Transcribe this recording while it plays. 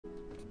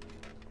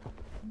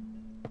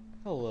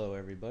Hello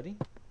everybody,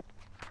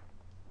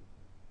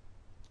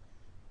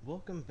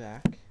 welcome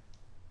back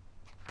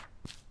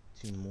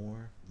to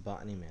more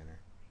Botany Manor.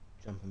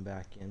 Jumping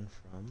back in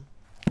from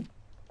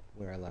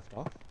where I left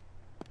off.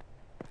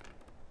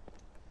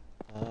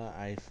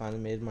 I finally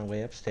made my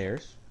way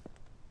upstairs,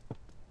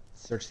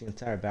 searched the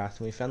entire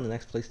bathroom. We found the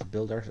next place to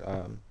build our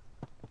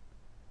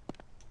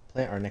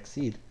plant our next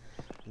seed.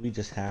 We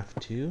just have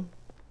to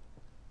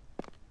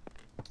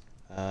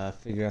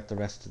figure out the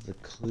rest of the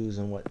clues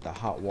and what the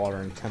hot water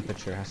and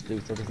temperature has to do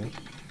with everything.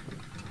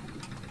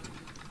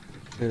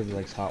 Clearly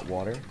likes hot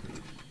water.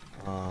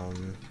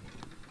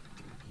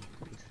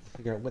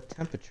 Figure out what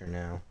temperature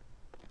now.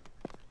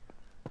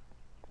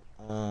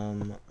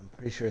 I'm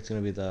pretty sure it's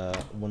gonna be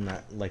the one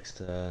that likes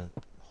to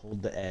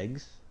hold the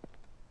eggs.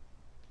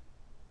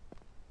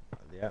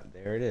 Yep,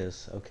 there it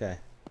is. Okay.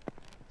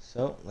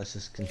 So, let's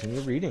just continue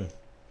reading.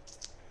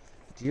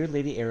 Dear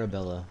Lady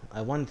Arabella, I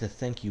wanted to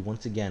thank you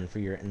once again for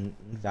your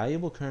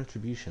invaluable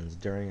contributions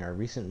during our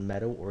recent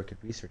meadow orchid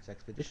research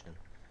expedition.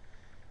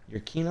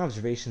 Your keen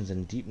observations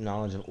and deep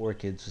knowledge of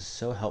orchids was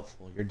so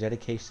helpful. Your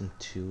dedication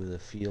to the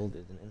field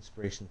is an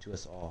inspiration to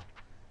us all.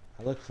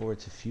 I look forward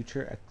to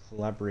future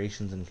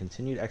collaborations and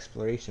continued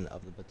exploration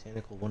of the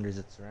botanical wonders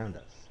that surround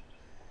us.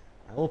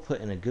 I will put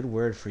in a good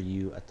word for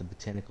you at the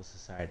Botanical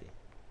Society.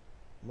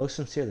 Most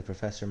sincerely,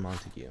 Professor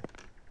Montague.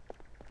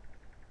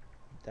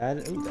 The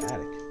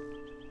attic.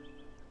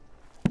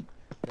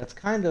 That's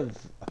kind of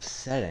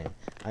upsetting.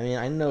 I mean,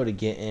 I know to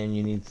get in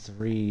you need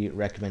 3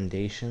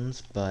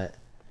 recommendations, but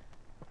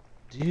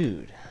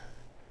dude,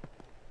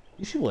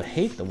 these people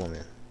hate the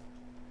woman.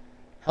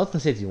 Health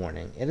and safety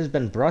warning. It has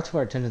been brought to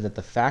our attention that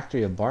the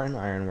factory of Barton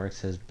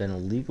Ironworks has been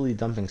illegally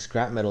dumping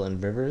scrap metal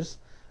in rivers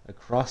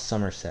across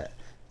Somerset.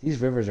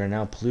 These rivers are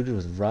now polluted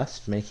with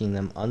rust, making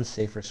them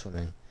unsafe for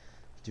swimming.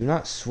 Do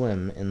not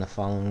swim in the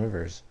following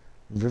rivers: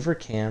 River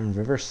Cam,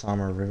 River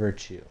Somer, River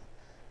Chew.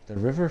 The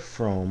River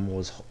Frome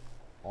was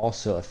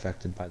also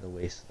affected by the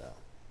waste, though.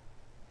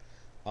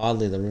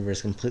 Oddly, the river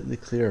is completely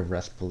clear of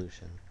rust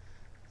pollution.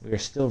 We are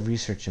still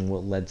researching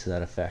what led to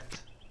that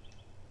effect.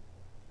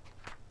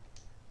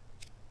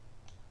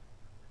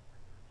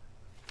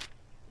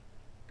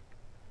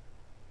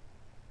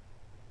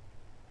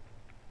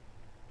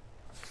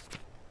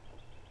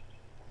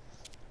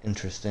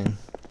 Interesting.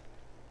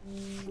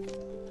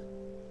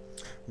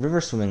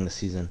 River swimming this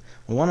season.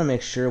 We want to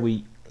make sure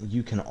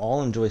you can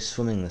all enjoy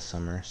swimming this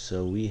summer,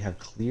 so we have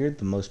cleared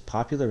the most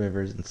popular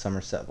rivers in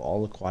Somerset of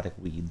all aquatic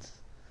weeds.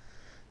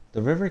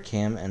 The River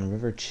Cam and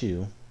River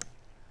Chew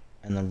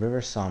and the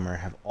River Somer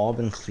have all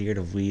been cleared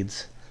of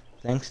weeds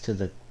thanks to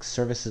the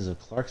services of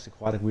Clark's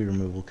Aquatic Weed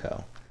Removal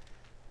Co.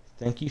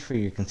 Thank you for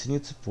your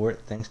continued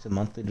support. Thanks to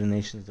monthly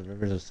donations, the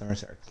rivers of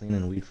Somerset are clean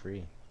and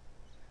weed-free.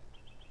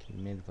 Can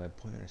be made by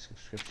appointment or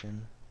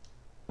subscription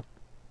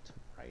to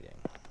writing.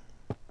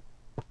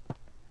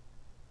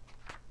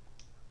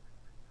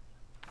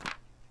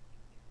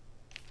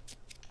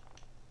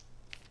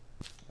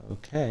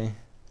 Okay.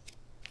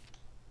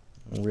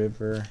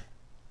 River.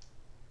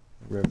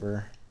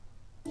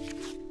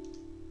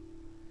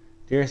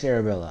 Dearest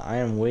Arabella, I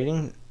am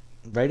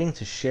writing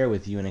to share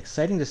with you an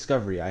exciting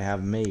discovery I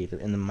have made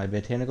in my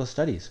botanical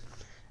studies.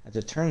 As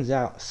it turns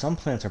out, some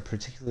plants are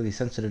particularly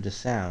sensitive to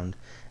sound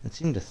and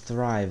seem to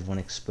thrive when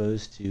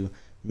exposed to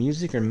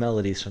music or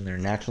melodies from their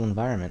natural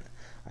environment.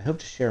 I hope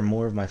to share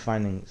more of my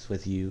findings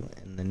with you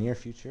in the near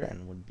future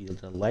and would be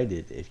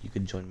delighted if you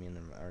could join me in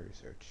my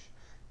research.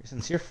 Your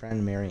sincere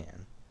friend,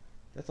 Marianne.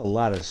 That's a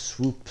lot of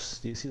swoops.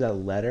 Do you see that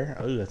letter?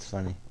 Oh, that's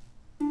funny.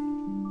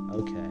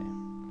 Okay.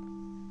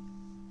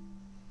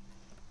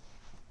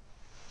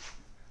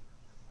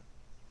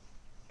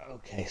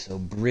 Okay, so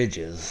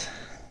bridges.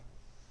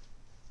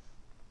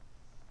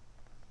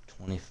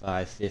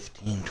 25,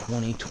 15,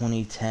 20,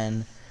 20,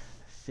 10,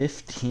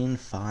 15,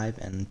 5,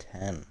 and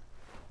 10.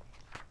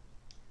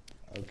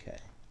 Okay.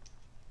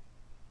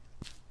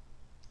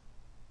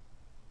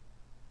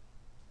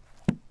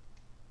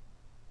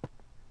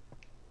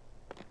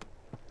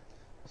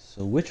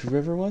 So which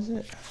river was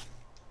it?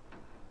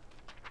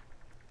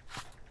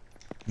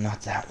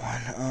 Not that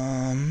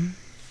one.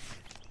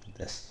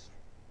 This.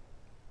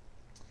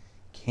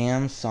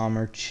 Cam,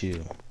 Somer,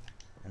 Chew,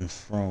 and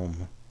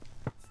Frome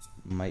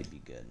might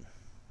be good.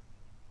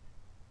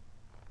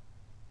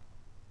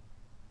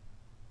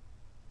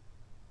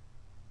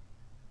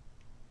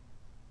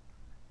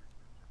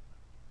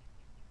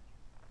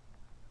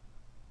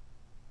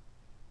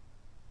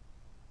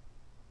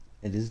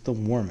 It is the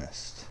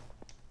warmest.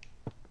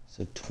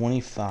 So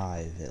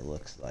 25 it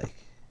looks like.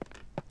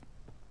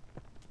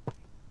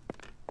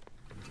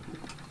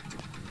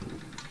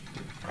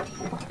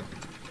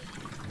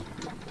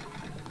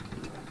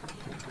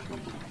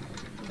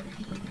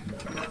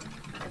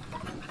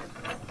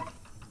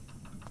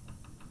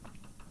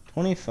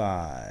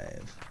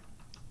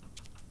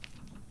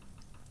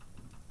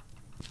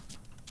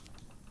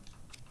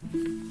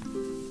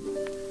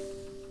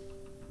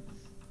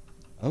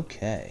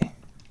 Okay.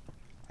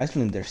 I just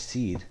need their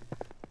seed.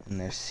 And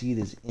their seed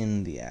is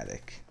in the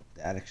attic.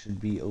 The attic should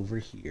be over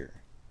here.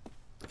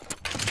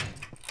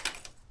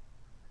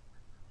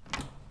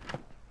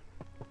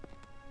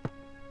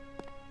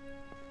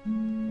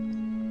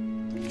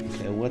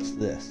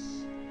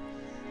 this?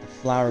 The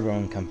Flower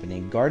Growing Company.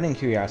 Gardening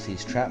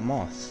curiosities trap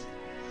moths.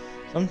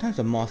 Sometimes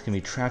a moth can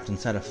be trapped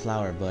inside a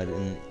flower bud,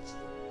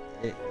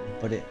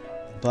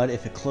 but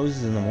if it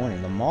closes in the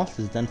morning, the moth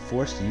is then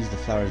forced to use the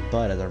flower's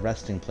bud as a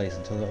resting place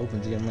until it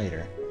opens again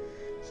later.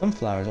 Some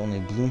flowers only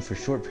bloom for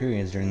short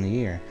periods during the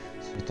year,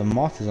 so if the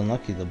moth is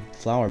unlucky, the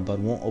flower bud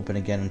won't open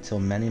again until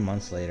many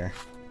months later.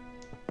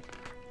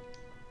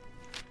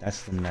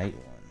 That's the night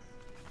one.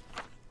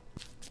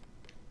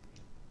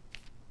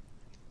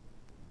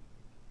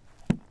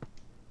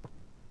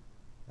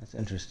 That's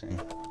interesting.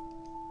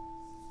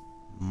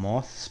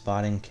 Moth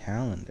spotting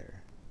calendar.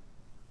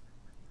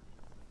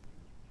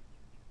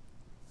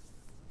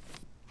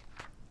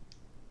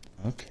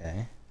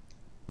 Okay.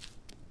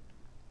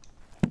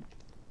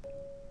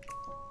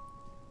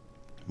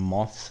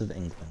 Moths of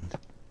England.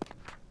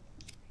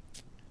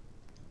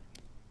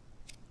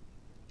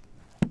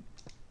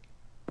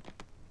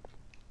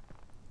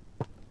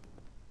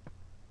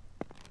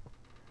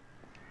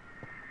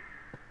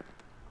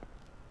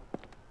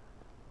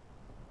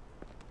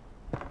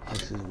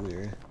 This is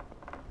weird.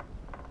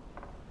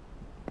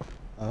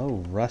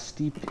 Oh,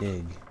 rusty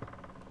pig.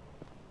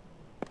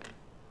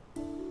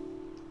 The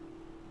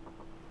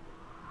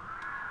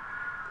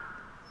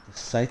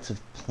sites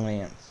of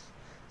plants.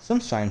 Some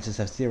scientists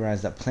have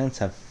theorized that plants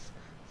have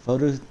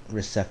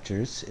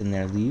photoreceptors in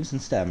their leaves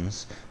and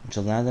stems, which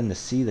allow them to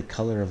see the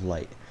color of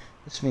light.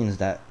 This means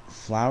that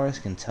flowers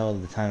can tell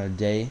the time of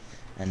day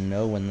and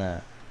know when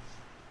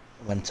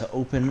to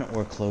open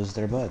or close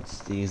their buds.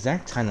 The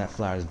exact time that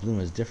flowers bloom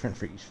is different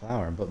for each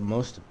flower, but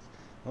most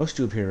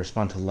do appear to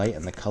respond to light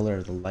and the color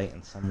of the light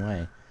in some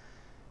way.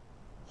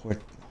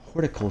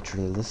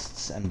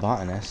 Horticulturalists and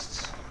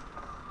botanists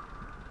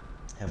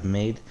have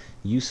made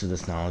use of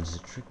this knowledge to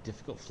trick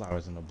difficult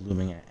flowers into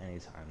blooming at any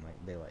time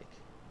they like.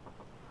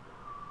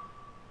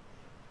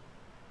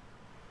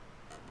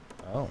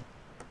 Oh.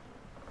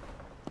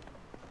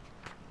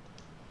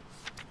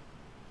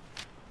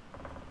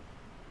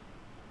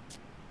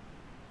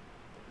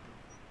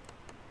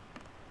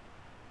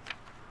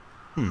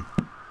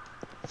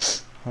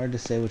 Hard to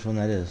say which one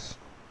that is.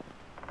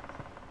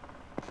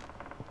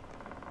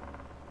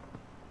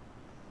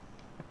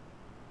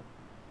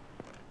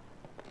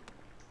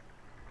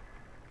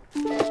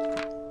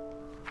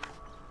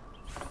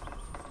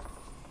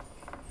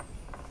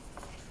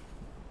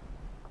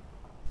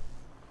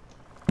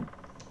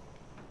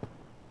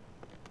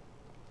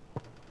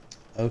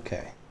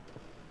 Okay.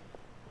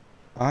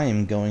 I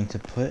am going to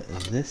put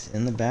this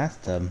in the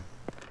bathtub.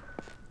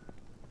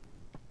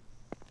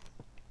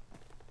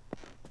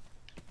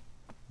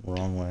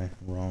 Wrong way,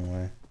 wrong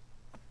way.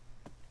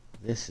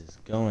 This is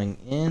going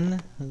in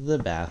the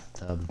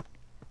bathtub.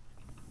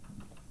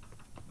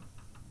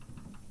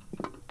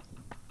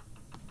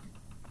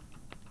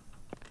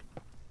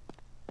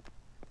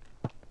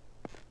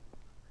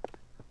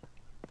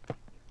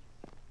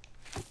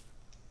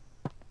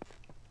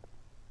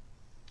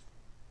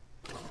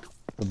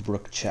 The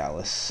brook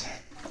chalice.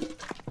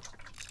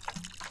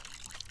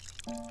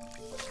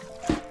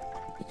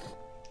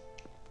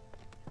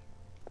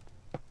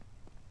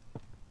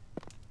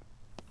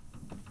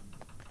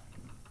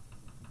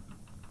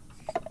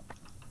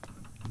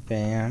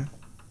 Bam.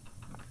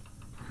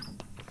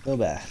 Go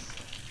bath.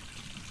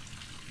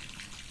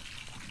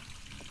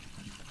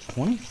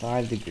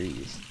 25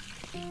 degrees.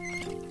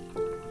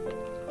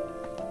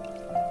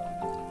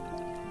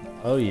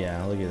 Oh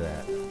yeah, look at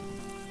that.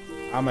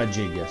 I'm a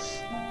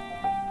genius.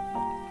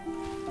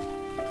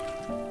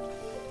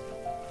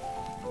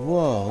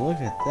 Whoa, look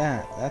at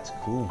that. That's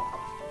cool.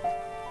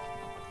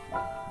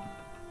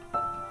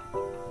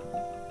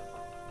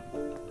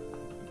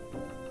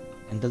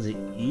 And does it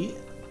eat?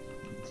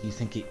 Do you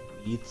think it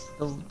eats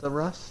the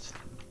rust?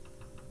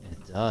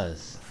 It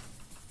does.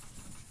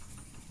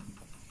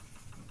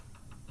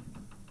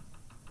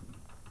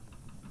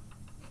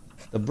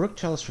 The brook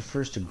chalice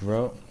prefers to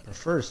grow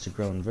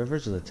in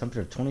rivers with a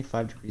temperature of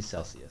 25 degrees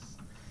Celsius.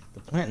 The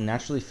plant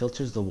naturally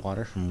filters the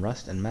water from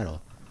rust and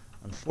metal.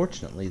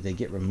 Unfortunately, they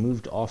get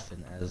removed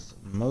often, as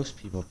most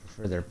people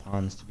prefer their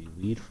ponds to be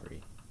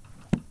weed-free.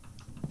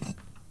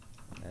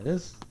 That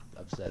is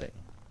upsetting.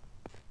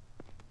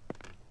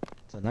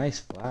 It's a nice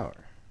flower.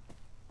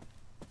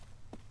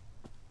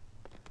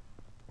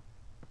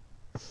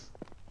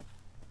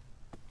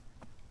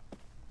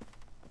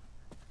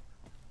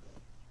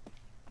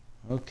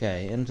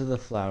 Okay, into the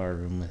flower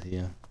room with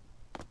you.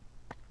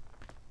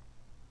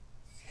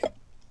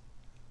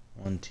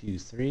 1, 2,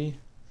 3,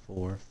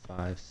 4,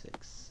 5,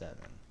 6, 7.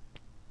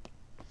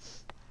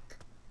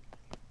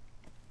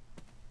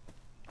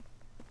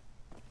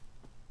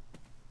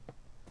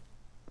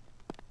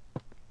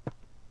 I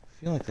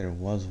feel like there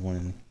was one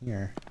in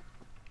here.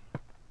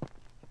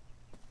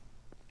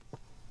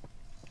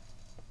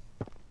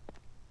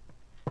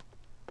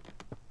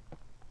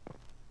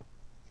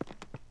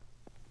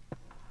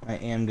 I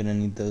am gonna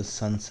need those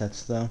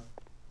sunsets though.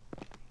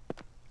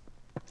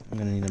 I'm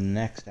gonna need them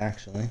next,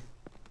 actually.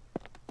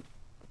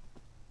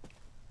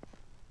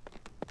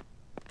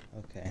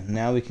 Okay,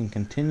 now we can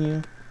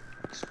continue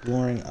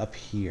exploring up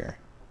here.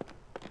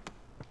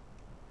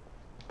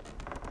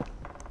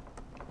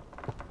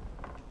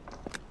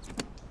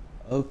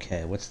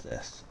 Okay, what's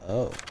this?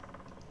 Oh.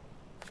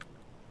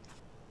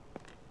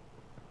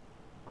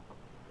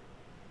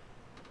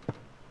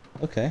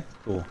 Okay,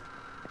 cool.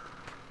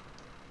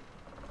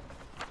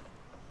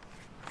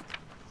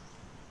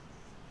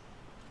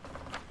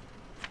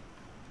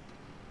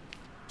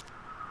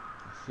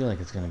 I feel like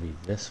it's gonna be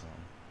this one.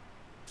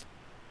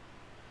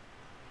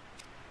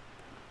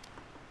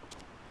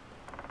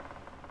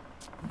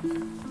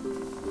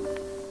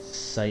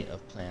 Site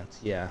of plants,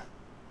 yeah.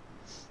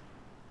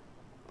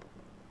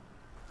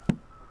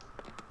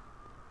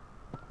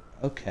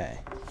 Okay.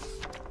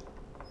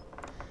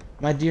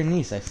 My dear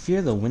niece, I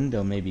fear the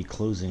window may be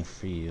closing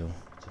for you.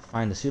 To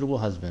find a suitable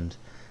husband,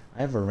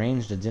 I have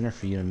arranged a dinner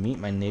for you to meet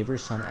my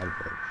neighbor's son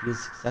Edward. He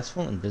is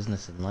successful in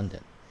business in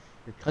London.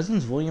 Your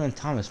cousins William and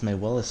Thomas may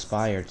well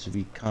aspire to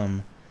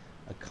become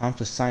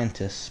accomplished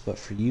scientists, but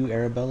for you,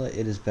 Arabella,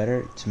 it is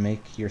better to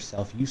make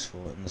yourself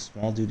useful in the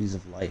small duties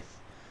of life,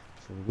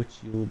 for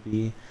which you will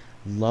be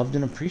loved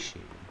and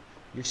appreciated.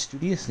 Your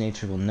studious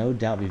nature will no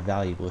doubt be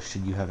valuable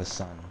should you have a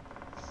son,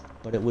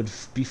 but it would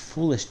be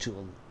foolish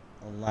to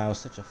allow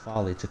such a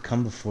folly to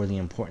come before the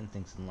important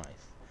things in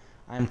life.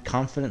 I am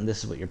confident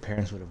this is what your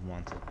parents would have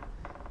wanted.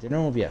 Dinner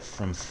will be at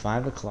from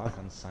 5 o'clock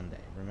on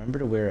Sunday. Remember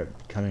to wear a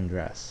becoming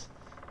dress.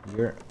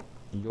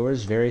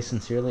 Yours very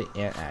sincerely,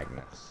 Aunt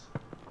Agnes.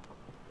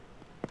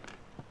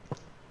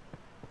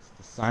 It's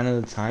the sign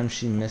of the time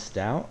she missed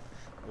out,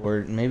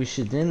 or maybe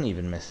she didn't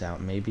even miss out.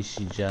 Maybe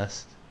she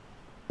just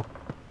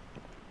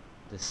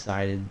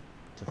decided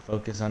to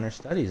focus on her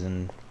studies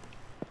and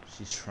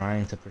she's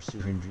trying to pursue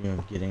her dream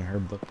of getting her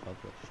book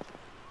published.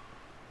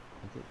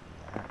 Look at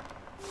that.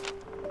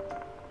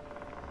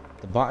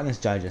 The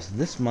Botanist Digest.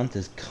 This month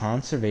is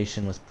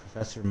Conservation with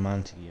Professor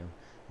Montague,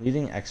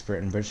 leading expert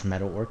in British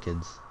meadow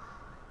orchids.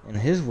 In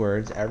his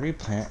words, every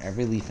plant,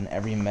 every leaf, and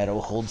every meadow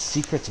holds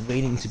secrets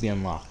waiting to be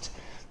unlocked.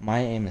 My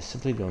aim is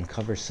simply to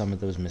uncover some of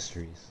those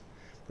mysteries.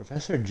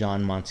 Professor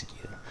John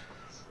Montague,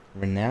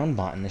 renowned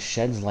botanist,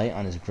 sheds light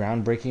on his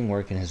groundbreaking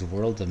work in his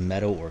world of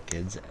meadow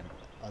orchids and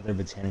other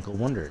botanical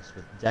wonders.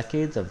 With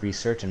decades of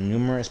research and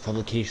numerous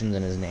publications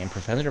in his name,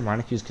 Professor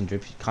Montague's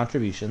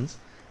contributions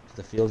to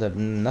the field have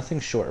been nothing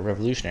short of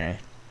revolutionary,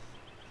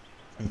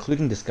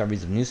 including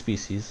discoveries of new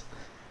species,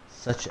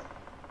 such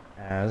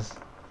as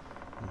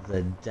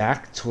the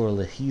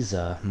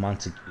Dactylorhiza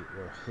Montague,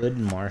 or hood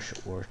marsh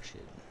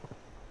orchid.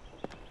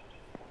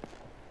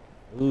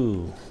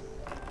 Ooh.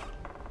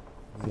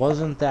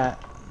 Wasn't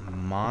that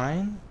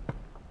mine?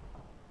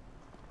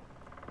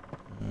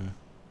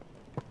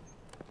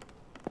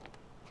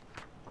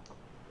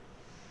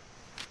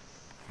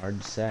 Hard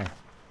to say.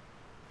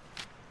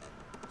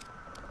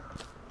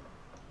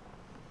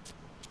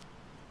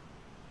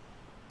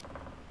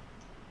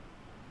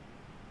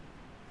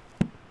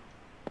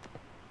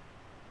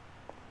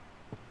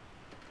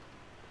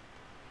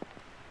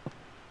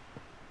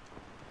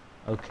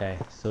 Okay,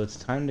 so it's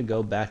time to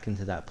go back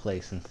into that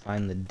place and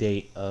find the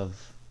date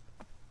of...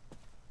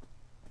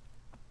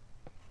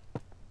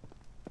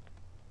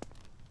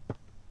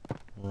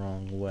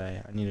 Wrong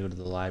way. I need to go to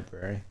the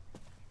library.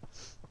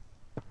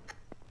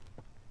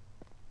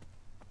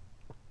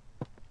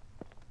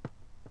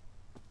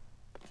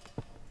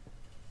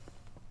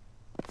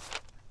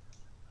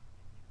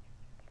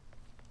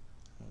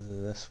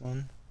 This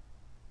one?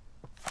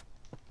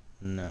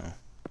 No.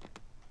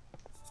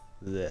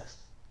 This.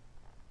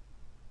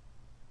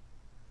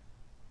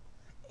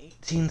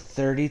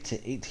 1830 to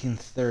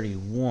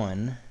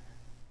 1831.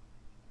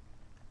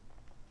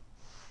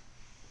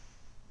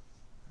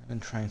 I've been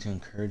trying to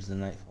encourage the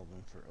night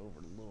holding for over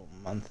a little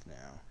month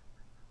now.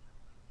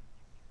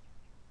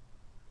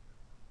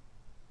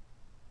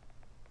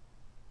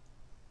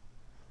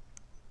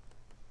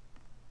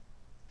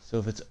 So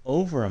if it's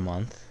over a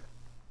month,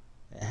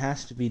 it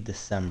has to be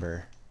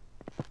December.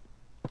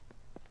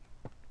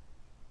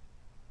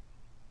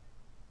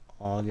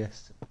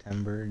 August,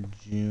 September,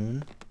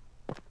 June,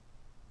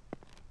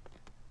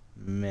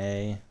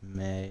 May,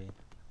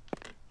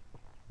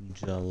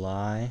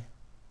 July,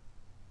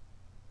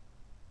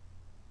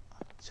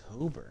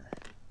 October.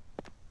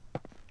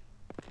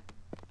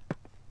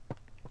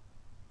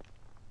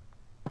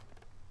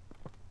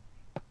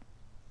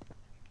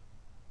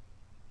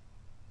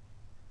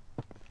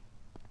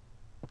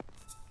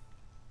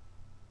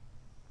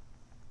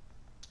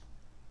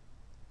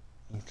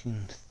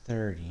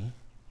 $1830.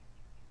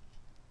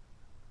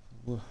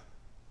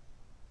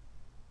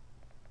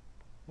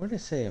 What did it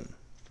say?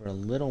 For a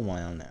little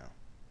while now.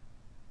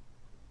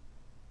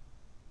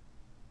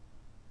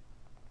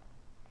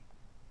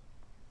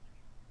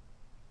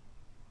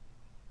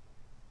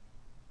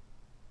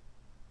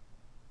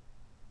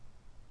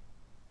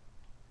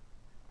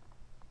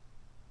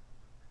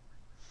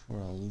 For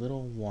a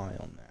little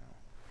while now.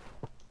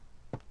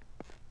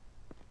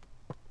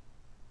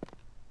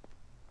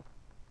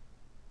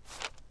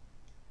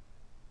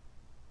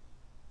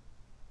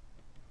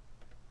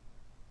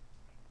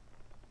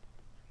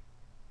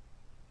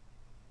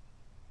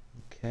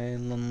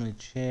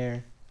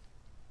 chair.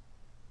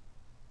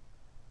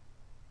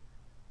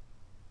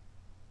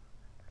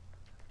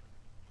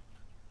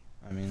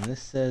 I mean,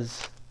 this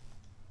says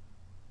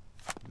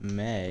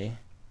May.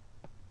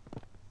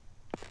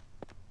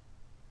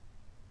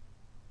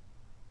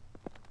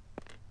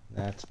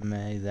 That's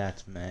May,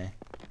 that's May.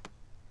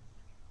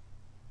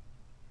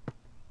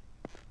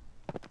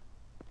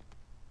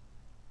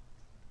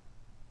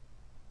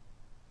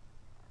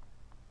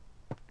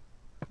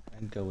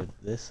 I'd go with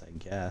this, I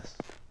guess.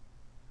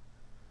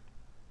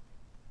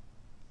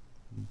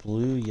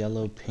 Blue,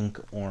 yellow, pink,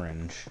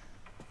 orange.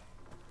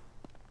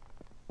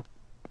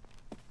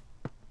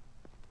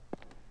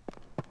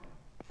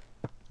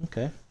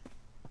 Okay.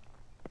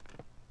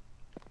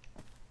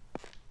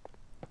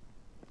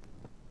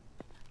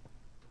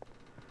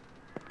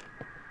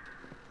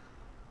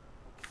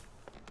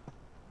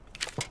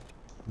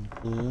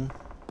 Blue,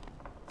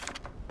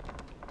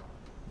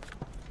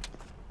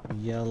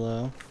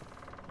 yellow,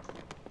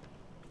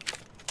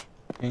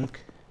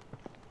 pink,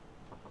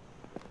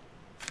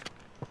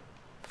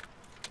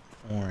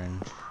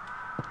 orange.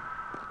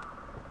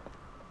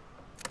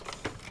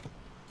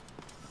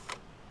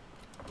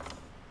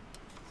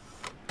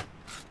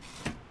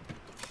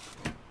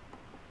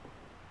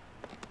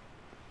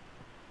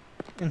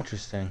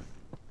 Interesting.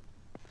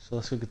 So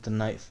let's go get the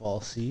nightfall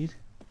seed.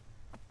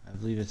 I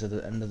believe it's at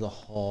the end of the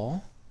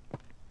hall.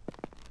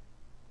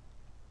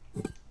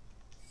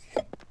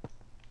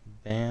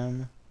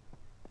 Bam.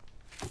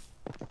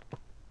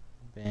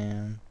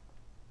 Bam.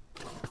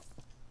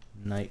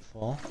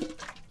 Nightfall.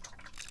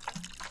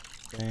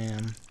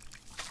 Bam.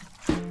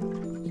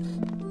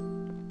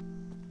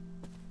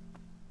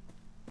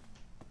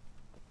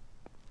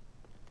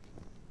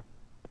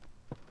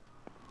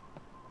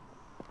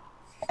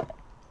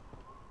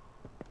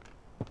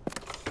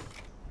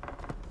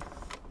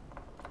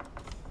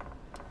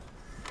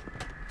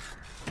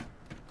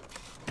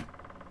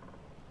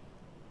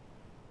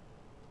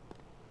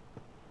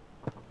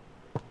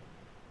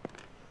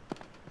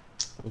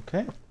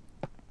 Okay.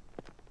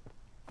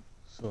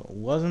 So it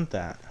wasn't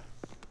that.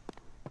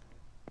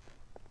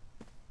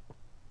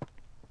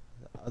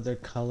 The other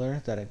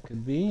color that it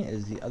could be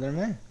is the other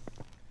May,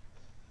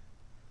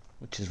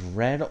 which is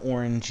red,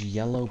 orange,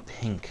 yellow,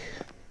 pink.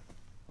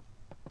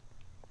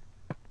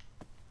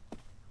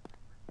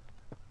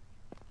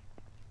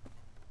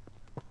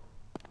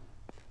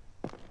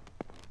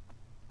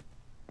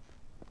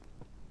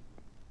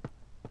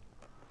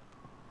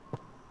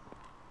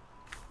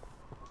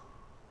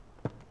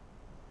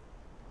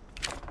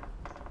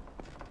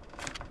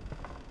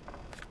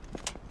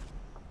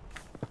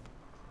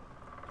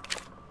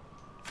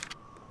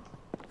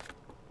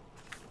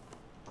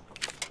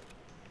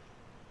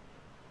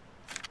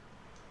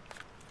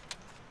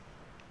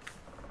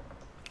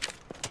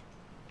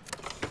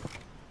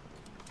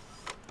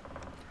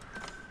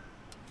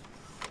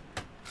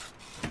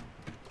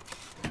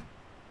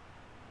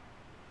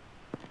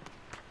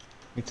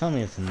 You tell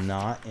me it's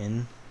not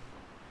in.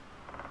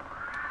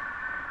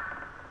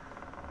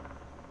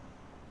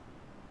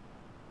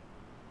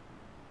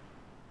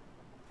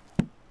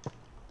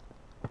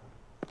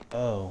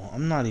 Oh,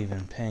 I'm not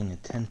even paying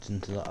attention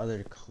to the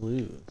other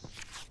clues.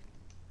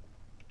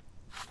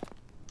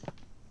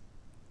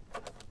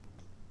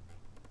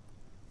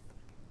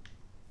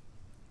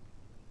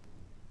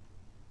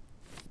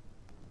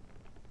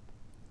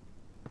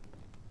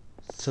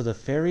 So the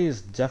fairy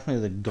is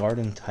definitely the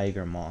garden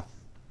tiger moth.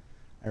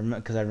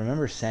 Because I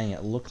remember saying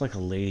it looked like a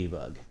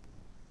ladybug.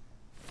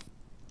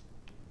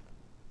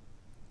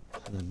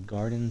 So the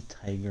garden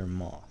tiger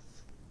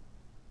moth.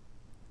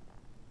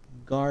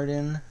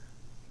 Garden.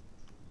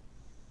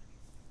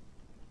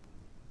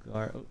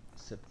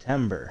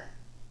 September.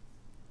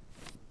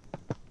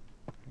 Are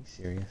you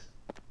serious?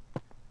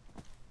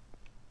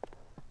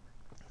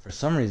 For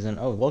some reason,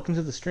 oh, welcome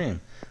to the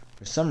stream.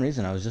 For some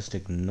reason, I was just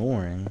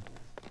ignoring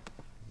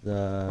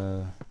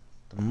the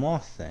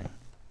moth thing.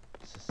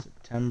 So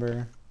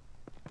September.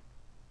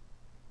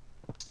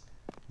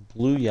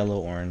 Blue, yellow,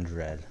 orange,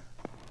 red.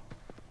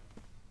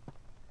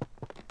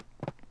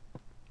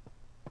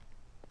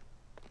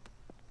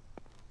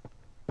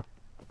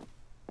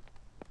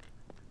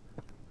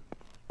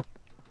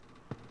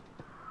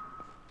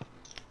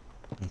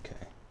 Okay.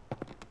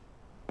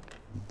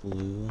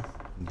 Blue,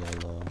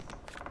 yellow,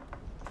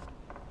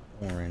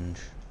 orange,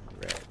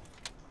 red.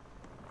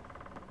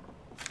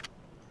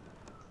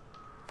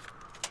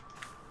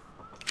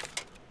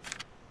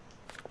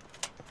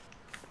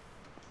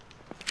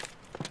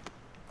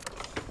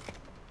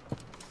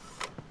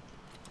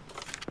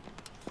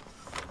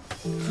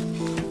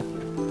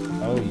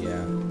 Oh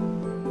yeah.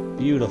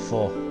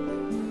 Beautiful.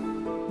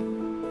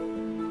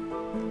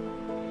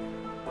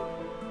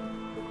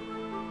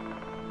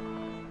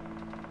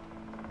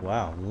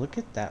 Wow, look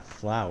at that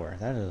flower.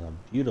 That is a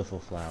beautiful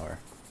flower.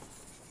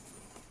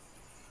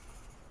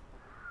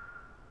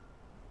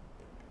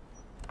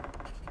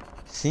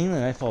 Seeing the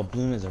nightfall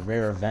bloom is a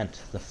rare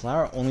event. The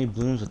flower only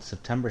blooms with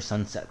September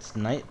sunsets.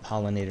 Night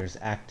pollinators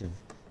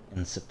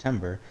in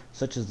September,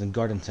 such as the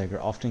garden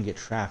tiger, often get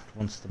trapped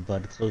once the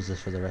bud closes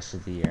for the rest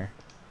of the year.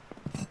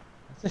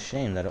 It's a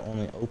shame that it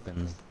only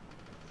opens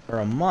for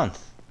a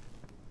month,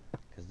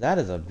 because that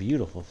is a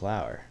beautiful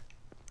flower.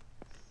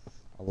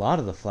 A lot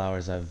of the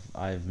flowers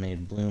I've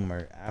made bloom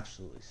are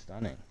absolutely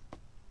stunning.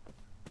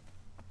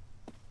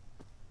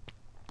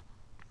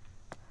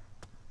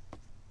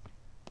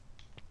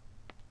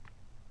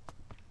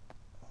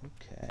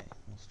 Okay,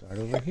 we'll start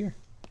over here.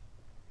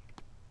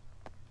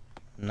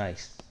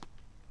 Nice.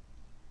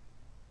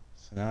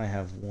 So now I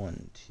have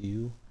 1,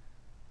 2,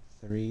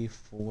 3,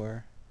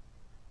 4,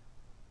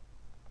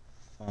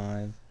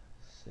 5,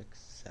 6,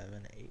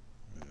 7, 8,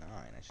 9.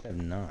 I should have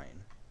 9.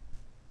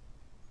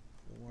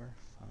 4,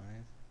 5,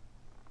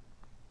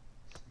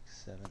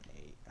 6, 7,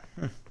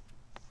 8.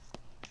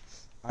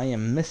 I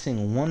am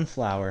missing 1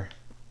 flower.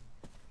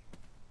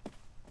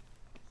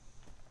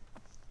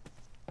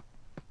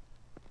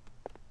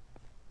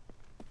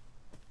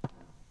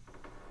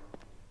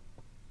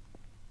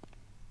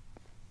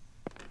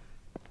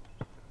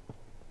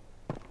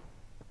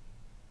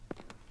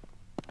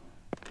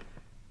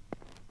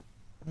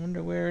 I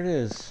wonder where it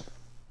is.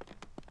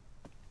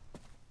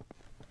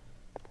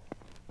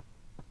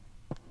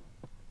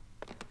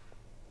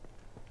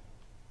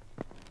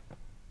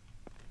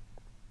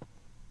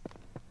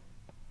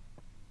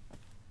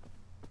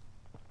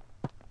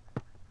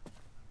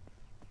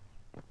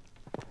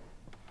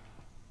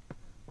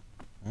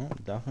 Well,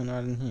 definitely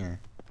not in here.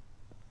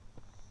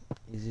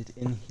 Is it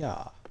in here?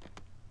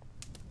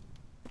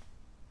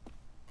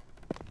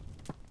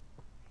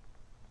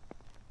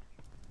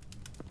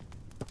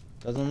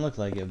 Doesn't look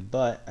like it,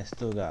 but I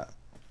still got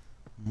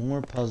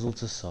more puzzle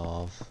to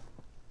solve.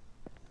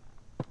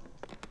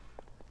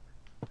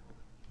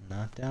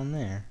 Not down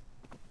there.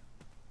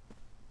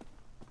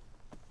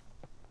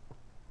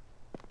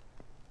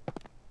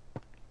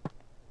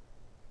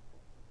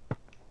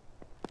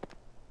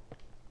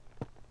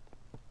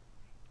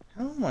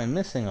 How am I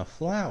missing a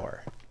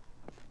flower?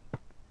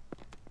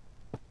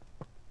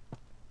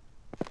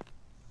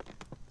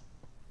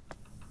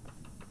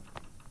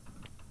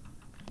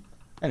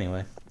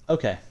 Anyway,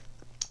 okay.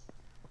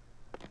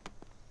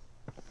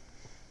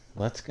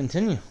 Let's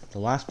continue. The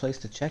last place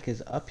to check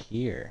is up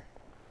here.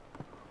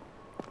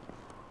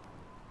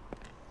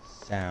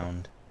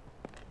 Sound.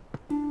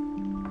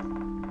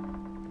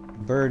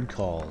 Bird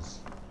calls.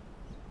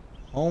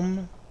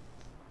 Home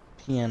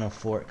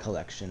pianoforte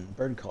collection.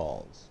 Bird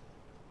calls.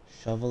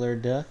 Shoveler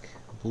duck,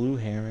 blue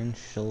heron,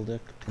 shellduck,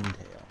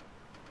 pintail.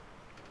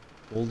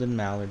 Golden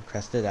mallard,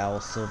 crested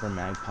owl, silver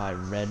magpie,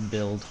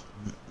 red-billed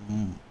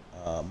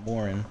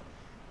morin,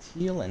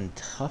 teal, and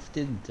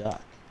tufted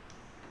duck.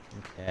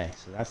 Okay,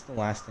 so that's the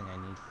last thing I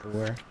need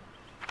for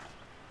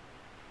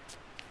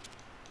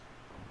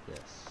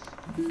this.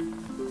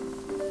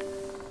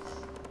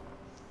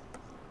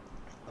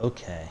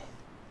 Okay.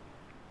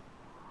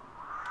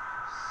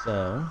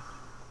 So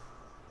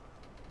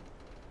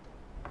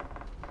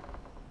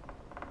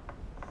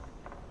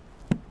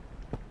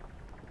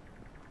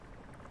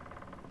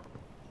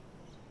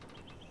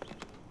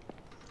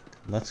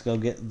let's go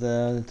get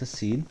the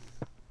seed.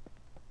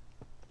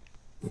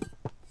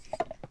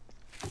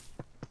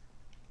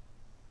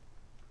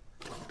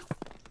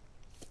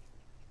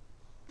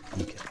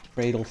 Okay,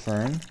 cradle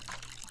fern.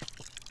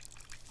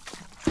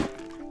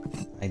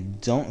 I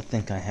don't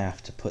think I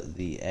have to put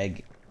the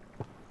egg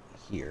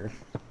here.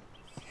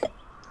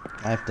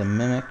 I have to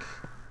mimic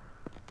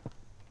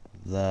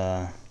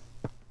the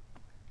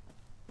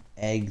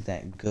egg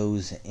that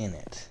goes in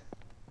it.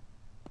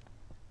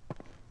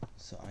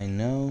 So I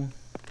know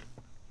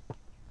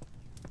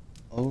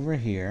over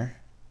here,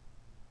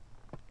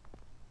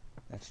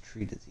 that's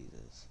tree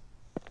diseases.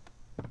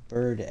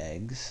 Bird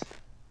eggs.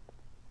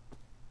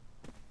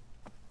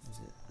 Is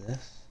it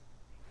this?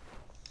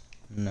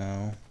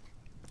 No.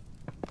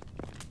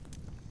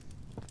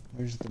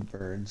 Where's the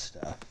bird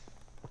stuff?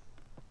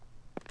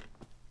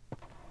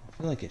 I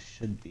feel like it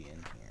should be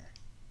in here.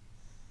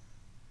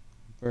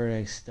 Bird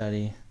egg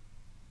study,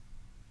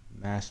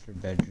 master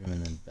bedroom,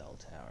 and then bell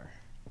tower.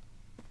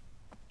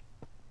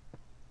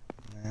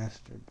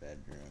 Master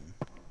bedroom.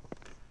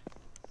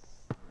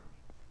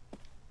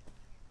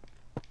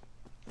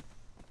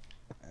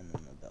 And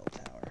then the bell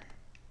tower.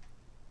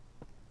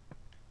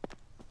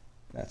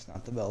 That's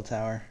not the bell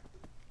tower.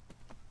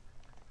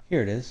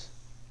 Here it is.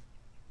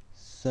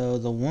 So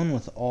the one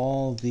with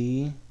all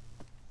the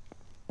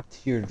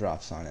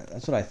teardrops on it.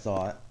 That's what I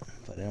thought,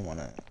 but I didn't want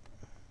to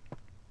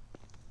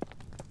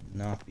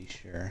not be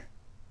sure.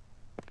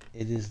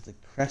 It is the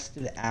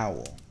crested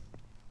owl.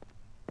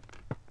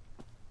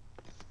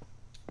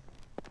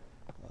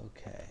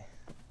 Okay.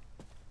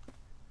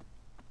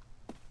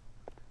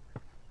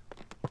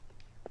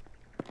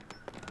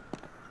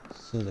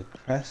 So the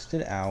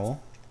crested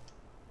owl,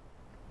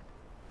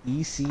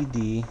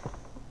 ECD,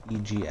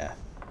 EGF.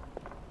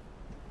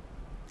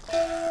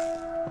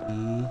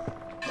 E,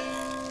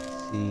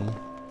 C,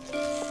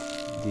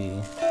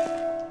 D,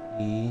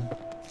 E,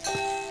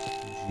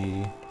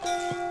 G,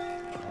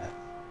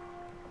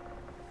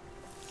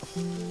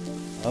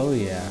 F. Oh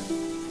yeah.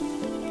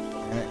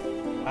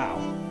 And wow.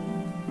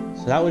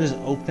 So that would just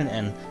open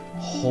and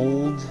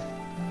hold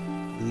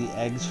the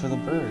eggs for the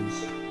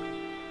birds.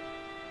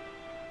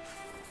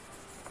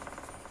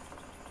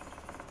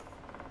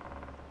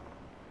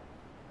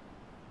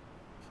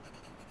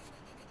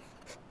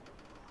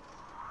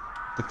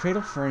 The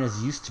cradle fern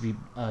is used to be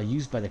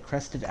used by the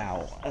crested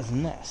owl as a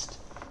nest,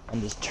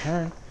 and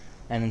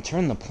in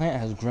turn the plant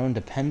has grown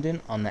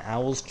dependent on the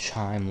owl's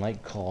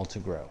chime-like call to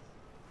grow.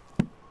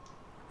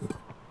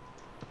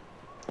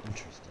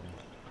 Interesting.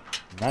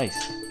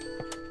 Nice.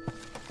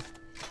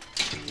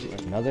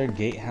 Another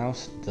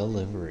gatehouse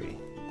delivery.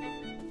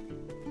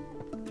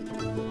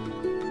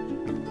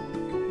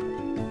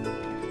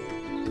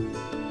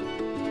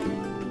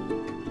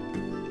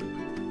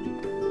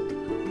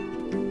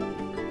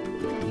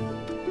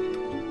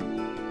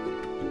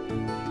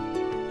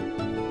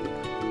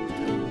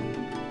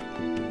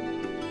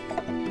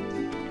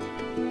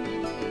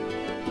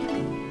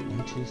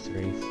 One, two,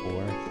 three,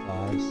 4,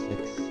 5,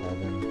 6, 7,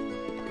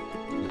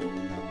 8,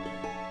 9.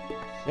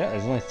 Yeah,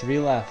 there's only 3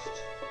 left.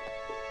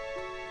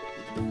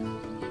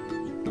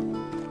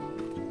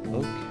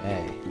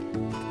 Okay.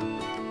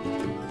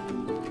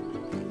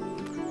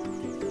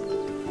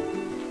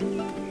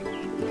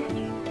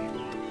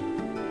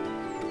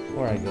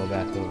 Before I go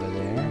back over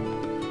there.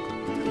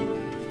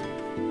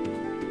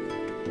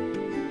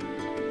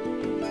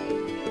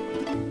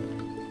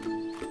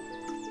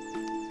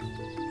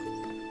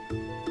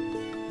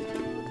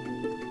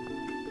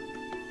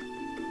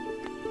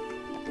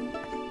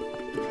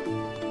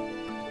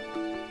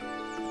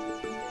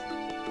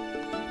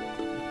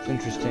 It's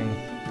interesting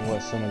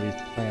what some of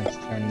these plants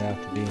turned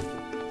out to be.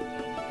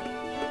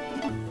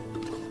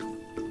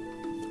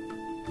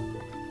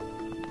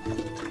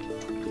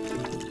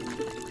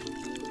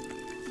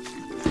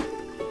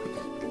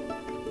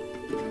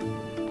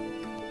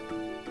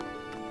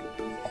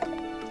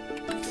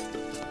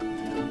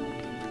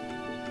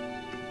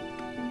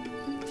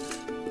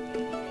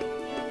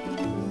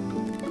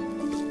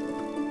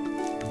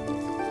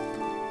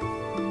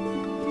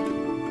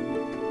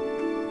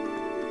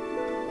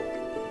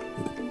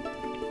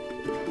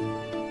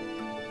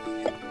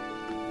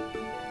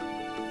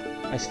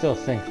 I still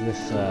think this,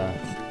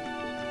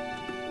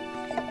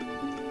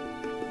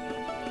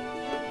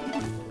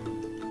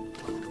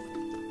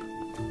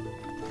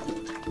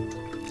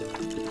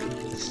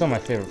 it's still my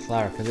favorite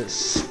flower because it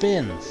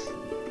spins.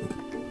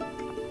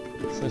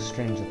 It's so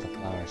strange that the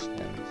flower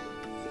spins.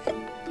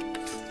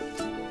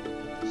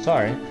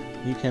 Sorry,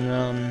 you can,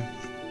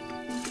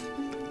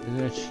 there's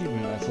an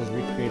achievement that says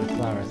recreate a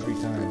flower 3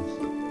 times.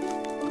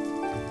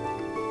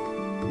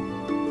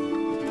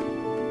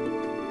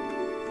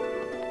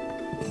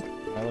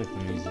 I like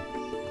the music.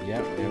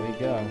 Yep, there we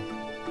go.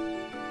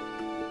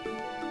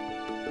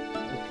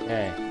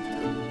 Okay.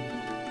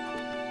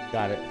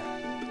 Got it.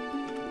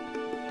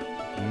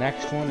 The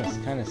next one is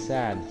kind of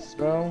sad.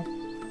 Throw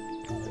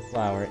the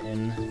flower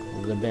in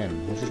the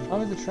bin, which is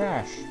probably the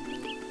trash.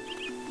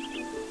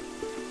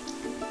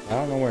 I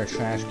don't know where a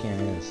trash can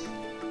is.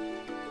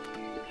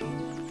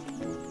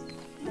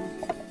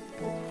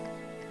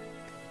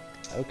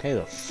 Okay,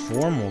 the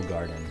formal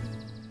garden.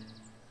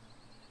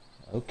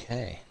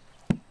 Okay.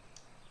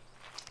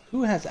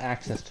 Who has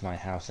access to my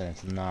house and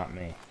it's not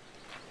me?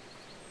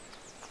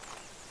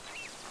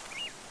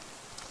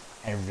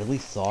 I really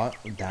thought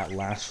that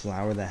last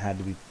flower that had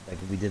to be, like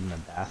we did in the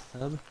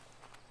bathtub,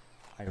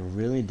 I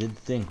really did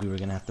think we were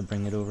going to have to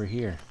bring it over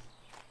here.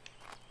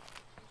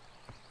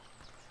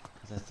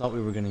 Because I thought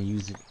we were going to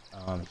use it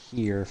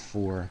here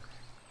for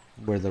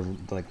where the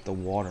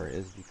water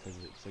is because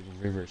it's like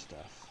river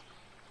stuff.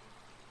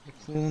 But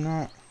clearly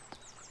not.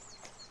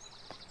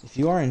 If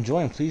you are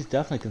enjoying, please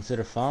definitely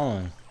consider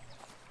following.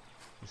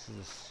 This is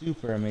a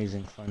super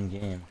amazing fun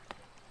game.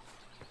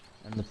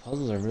 And the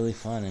puzzles are really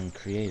fun and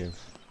creative.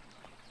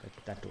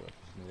 Like that door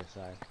on the other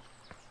side.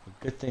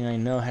 A good thing I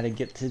know how to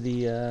get to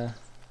the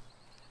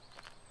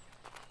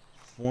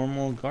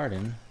formal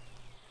garden.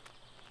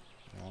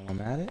 While I'm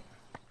at it,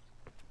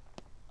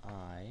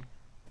 I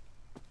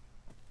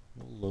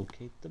will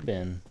locate the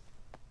bin.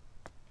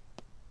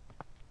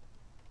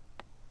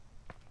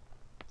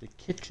 The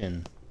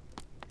kitchen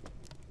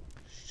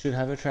should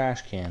have a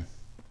trash can.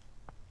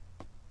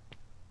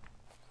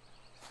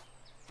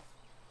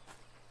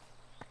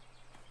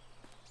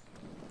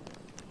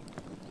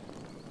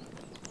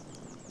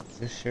 Is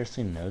there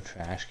seriously no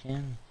trash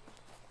can?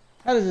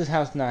 How does this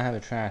house not have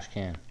a trash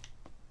can?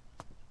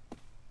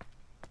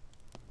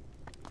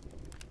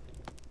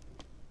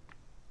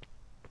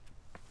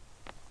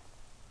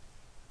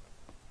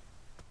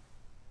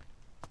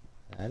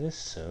 That is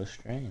so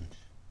strange.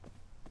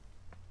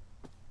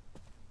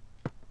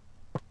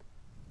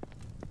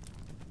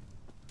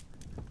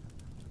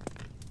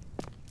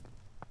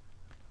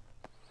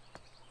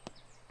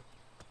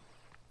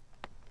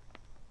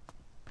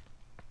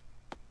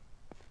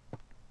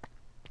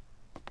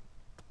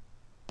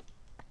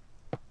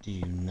 Do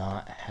you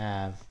not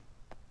have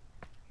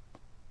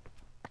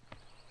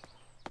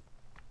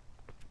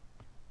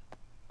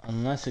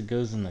unless it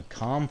goes in the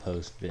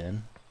compost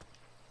bin?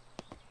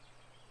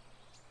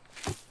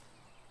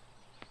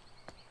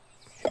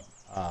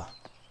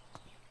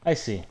 I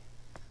see.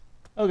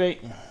 Okay.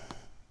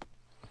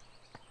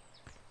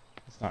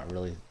 It's not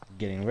really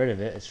getting rid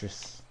of it, it's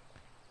just...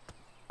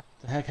 What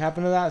the heck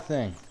happened to that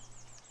thing?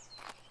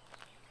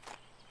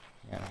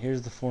 Yeah,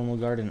 here's the formal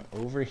garden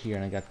over here,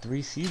 and I got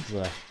 3 seeds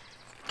left.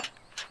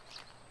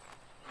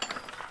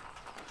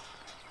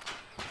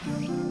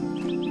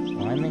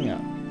 Climbing up.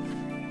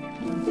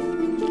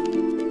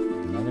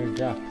 Another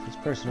duck. This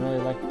person really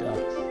liked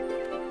ducks.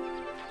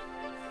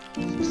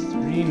 So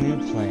 3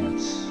 new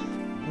plants.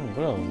 Oh,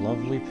 what a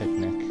lovely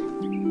picnic.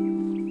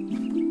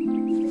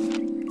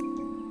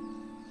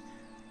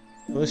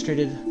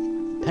 Illustrated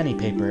penny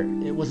paper.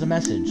 It was a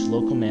message.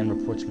 Local man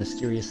reports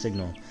mysterious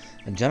signal.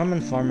 A gentleman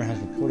farmer has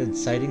reported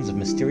sightings of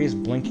mysterious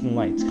blinking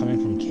lights coming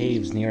from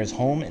caves near his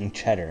home in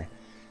Cheddar.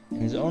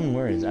 In his own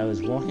words, I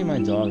was walking my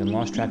dog and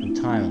lost track of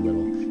time a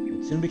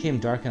little. It soon became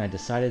dark and I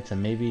decided to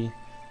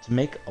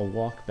make a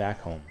walk back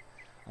home.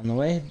 On the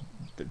way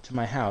to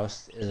my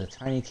house is a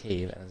tiny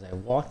cave, and as I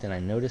walked in I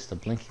noticed a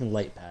blinking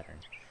light pattern.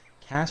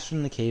 Cast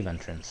from the cave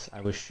entrance.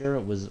 I was sure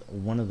it was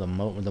one of the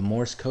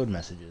Morse code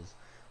messages.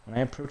 When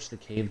I approached the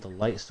cave, the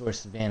light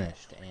source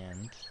vanished,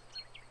 and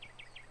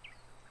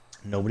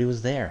nobody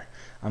was there.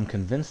 I'm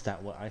convinced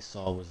that what I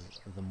saw was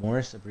the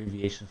Morse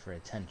abbreviation for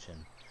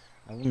attention.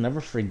 I will never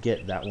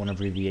forget that one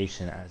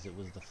abbreviation, as it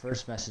was the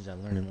first message I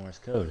learned in Morse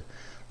code.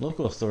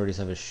 Local authorities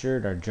have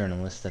assured our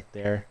journalists that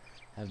there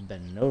have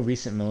been no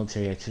recent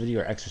military activity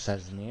or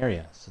exercises in the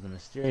area, so the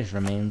mysterious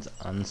remains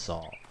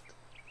unsolved.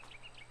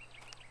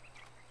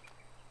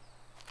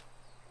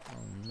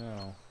 Oh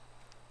no.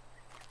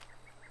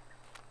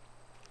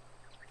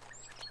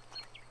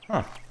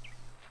 Huh.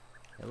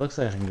 It looks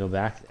like I can go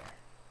back there.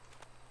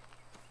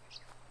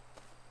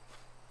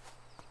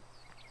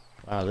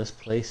 Wow, this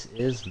place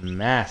is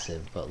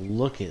massive, but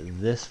look at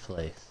this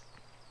place.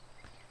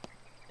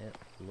 It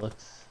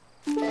looks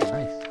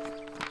nice.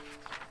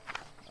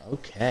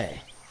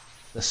 Okay.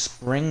 The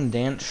spring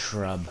dance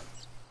shrub.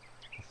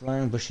 The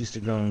flowering bush used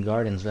to grow in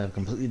gardens, but have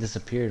completely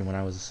disappeared when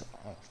I was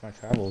off my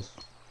travels.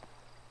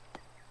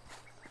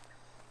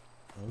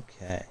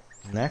 Okay.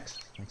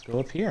 Next, let's go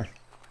up here.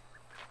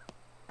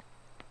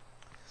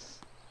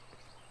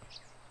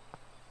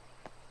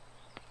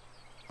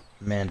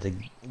 Man,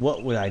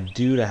 what would I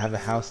do to have a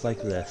house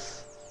like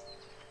this?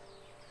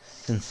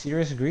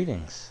 Sincerest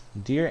greetings.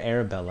 Dear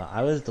Arabella,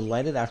 I was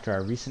delighted after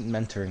our recent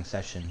mentoring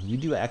session. You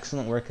do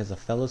excellent work as a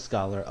fellow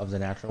scholar of the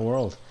natural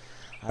world.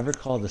 I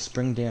recall the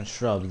spring dance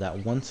shrub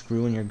that once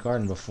grew in your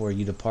garden before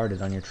you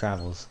departed on your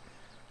travels.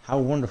 How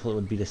wonderful it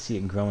would be to see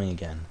it growing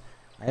again.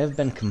 I have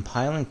been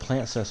compiling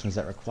plant specimens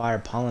that require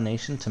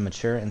pollination to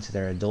mature into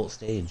their adult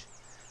stage.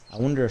 I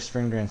wonder if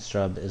spring dance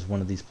shrub is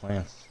one of these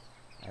plants.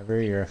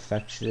 Ever your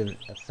affectionate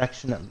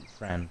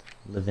friend,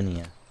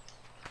 Lavinia.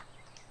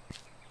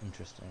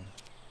 Interesting.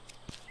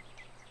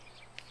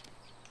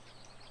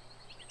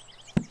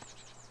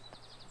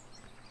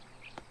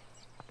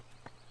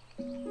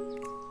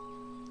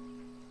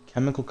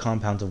 Chemical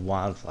compounds of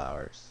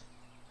wildflowers.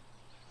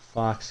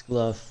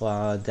 Foxglove,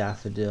 flower,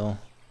 daffodil.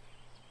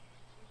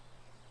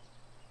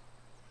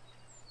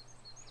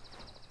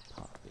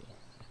 Poppy.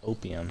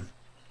 Opium.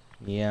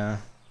 Yeah.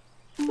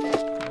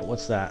 Oh,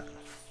 what's that?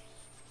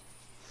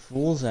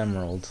 Fool's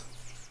Emerald.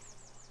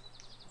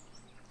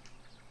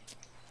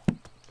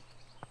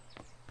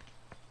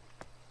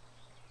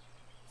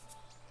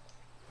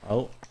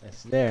 Oh,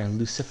 it's there.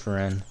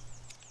 Luciferin.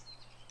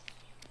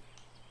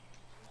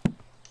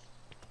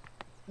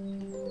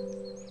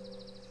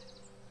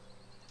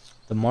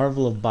 The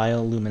marvel of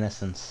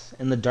bioluminescence.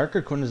 In the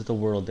darker corners of the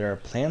world, there are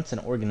plants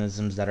and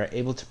organisms that are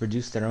able to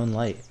produce their own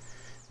light.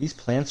 These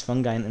plants,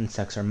 fungi, and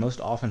insects are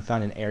most often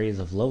found in areas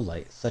of low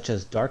light, such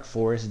as dark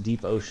forests,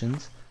 deep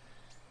oceans,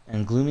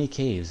 and gloomy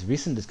caves.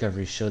 Recent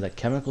discoveries show that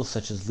chemicals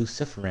such as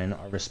luciferin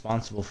are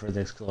responsible for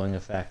this glowing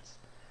effect.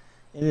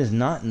 It is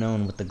not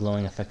known what the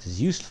glowing effect is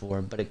used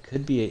for, but it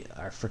could be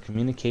for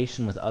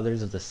communication with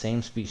others of the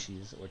same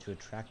species or to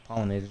attract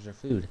pollinators or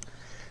food.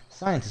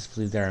 Scientists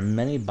believe there are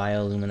many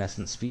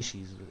bioluminescent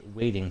species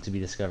waiting to be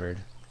discovered.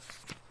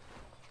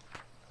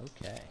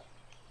 Okay.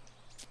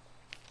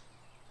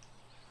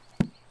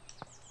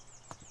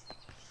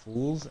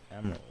 Fool's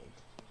Emerald.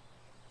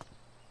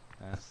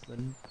 That's the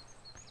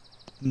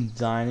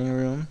dining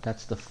room.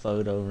 That's the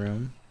photo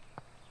room.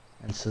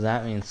 And so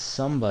that means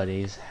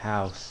somebody's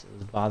house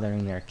is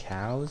bothering their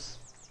cows.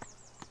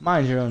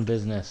 Mind your own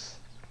business.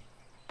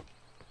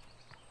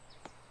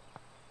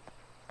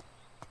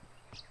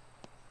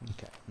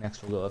 Okay,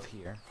 next we'll go up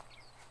here.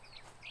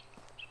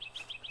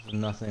 There's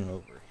nothing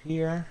over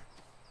here.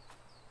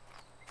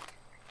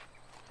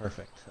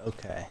 Perfect,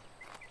 okay.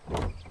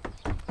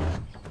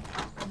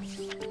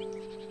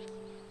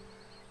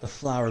 The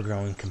flower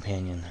growing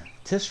companion.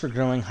 Tips for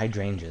growing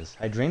hydrangeas.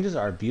 Hydrangeas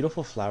are a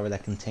beautiful flower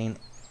that contain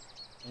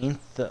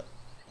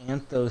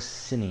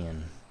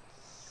anthocyanin,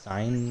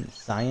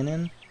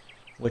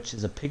 which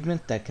is a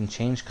pigment that can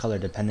change color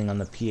depending on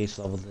the pH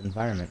level of the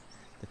environment.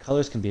 The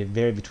colors can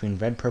vary between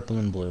red, purple,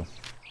 and blue.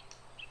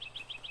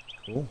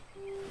 Cool.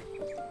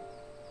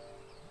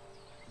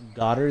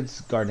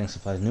 Goddard's gardening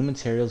supplies. New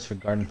materials for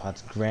garden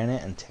pots.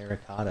 Granite and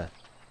terracotta.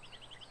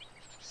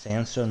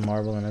 Sandstone,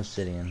 marble, and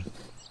obsidian.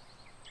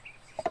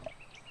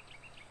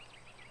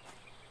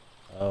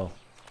 Oh.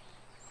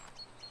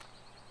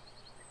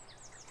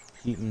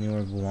 Peat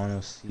manure,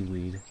 guano,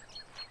 seaweed.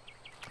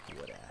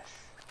 Wood ash.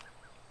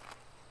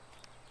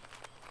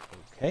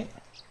 Okay.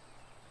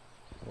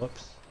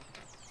 Whoops.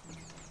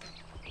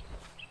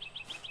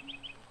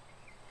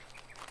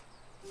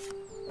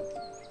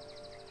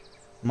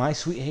 My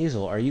sweet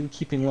Hazel, are you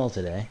keeping well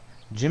today?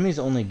 Jimmy's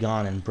only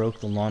gone and broke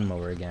the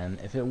lawnmower again.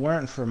 If it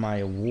weren't for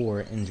my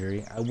war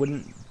injury, I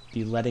wouldn't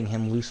be letting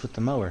him loose with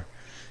the mower.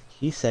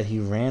 He said he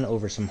ran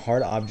over some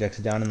hard objects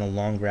down in the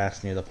long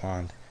grass near the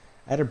pond.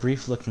 I had a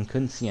brief look and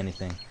couldn't see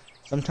anything.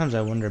 Sometimes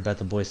I wonder about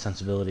the boy's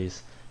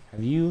sensibilities.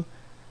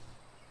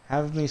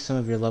 Have me some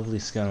of your lovely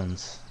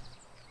scones.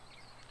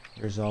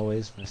 Yours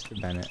always, Mr.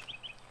 Bennett.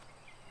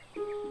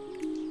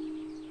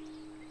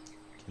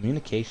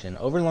 Communication.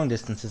 Over long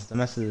distances, the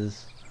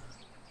messages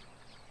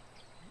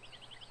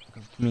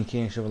of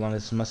communication over long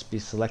distance must be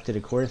selected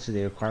according to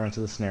the requirements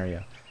of the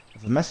scenario.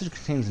 If a message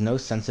contains no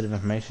sensitive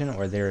information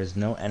or there is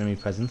no enemy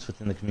presence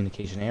within the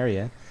communication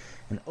area,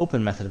 an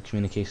open method of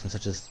communication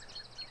such as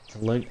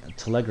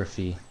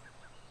telegraphy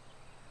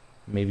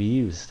may be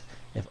used.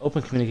 If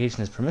open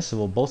communication is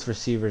permissible, both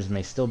receivers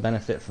may still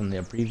benefit from the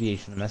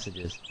abbreviation of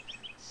messages.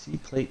 See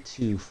Plate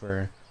 2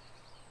 for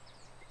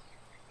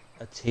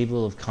a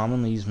table of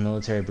commonly used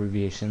military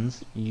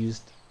abbreviations,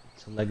 used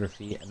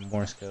telegraphy, and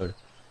Morse code.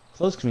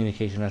 Closed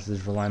communication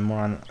methods rely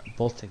more on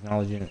both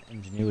technology and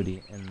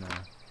ingenuity. In the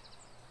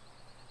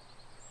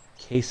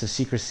case of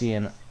secrecy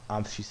and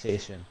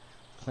obfuscation,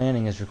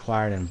 planning is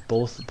required and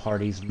both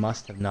parties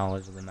must have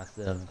knowledge of the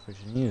method of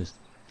encryption used.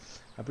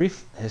 A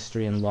brief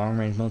history in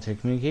long-range military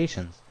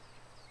communications.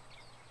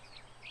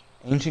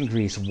 Ancient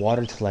Greece,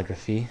 water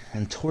telegraphy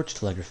and torch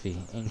telegraphy.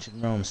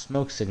 Ancient Rome,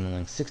 smoke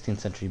signaling. 16th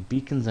century,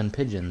 beacons and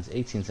pigeons.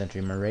 18th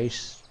century, Moray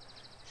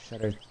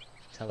shutter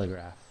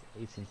telegraph.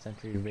 18th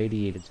century,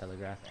 radiated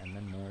telegraph, and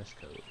then Morse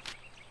code.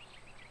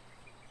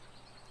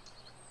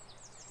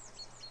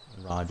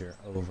 Roger,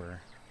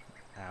 over,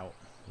 out,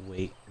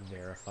 wait,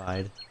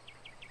 verified.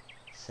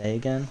 Say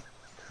again.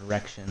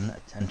 Correction,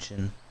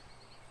 attention,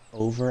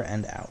 over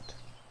and out.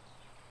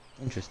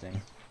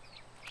 Interesting.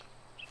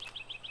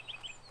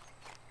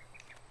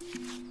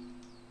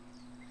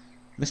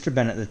 Mr.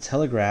 Bennett, the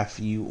telegraph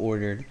you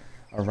ordered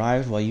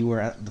arrived while you were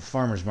at the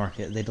farmer's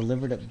market. They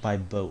delivered it by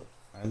boat.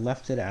 I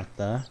left it at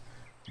the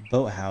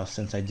boathouse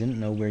since I didn't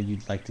know where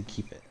you'd like to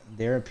keep it.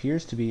 There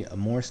appears to be a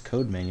Morse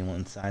code manual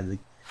inside the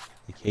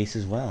case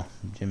as well,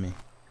 Jimmy.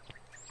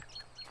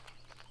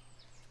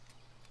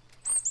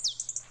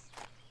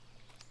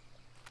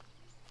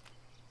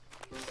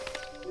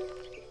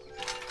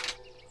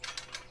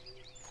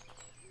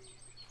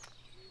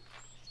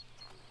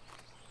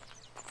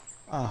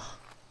 Ah.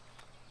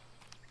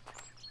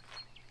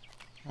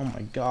 Oh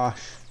my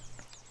gosh.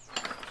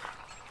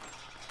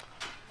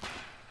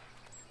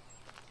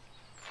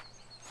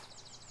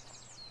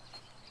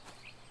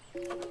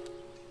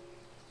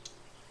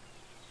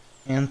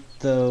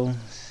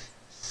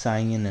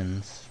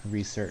 Anthocyanins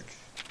research.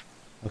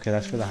 Okay,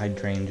 that's for the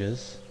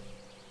hydrangeas.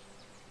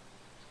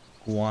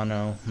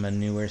 Guano,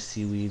 manure,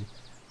 seaweed.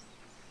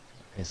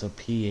 Okay, so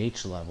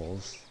pH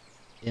levels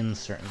in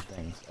certain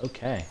things.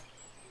 Okay.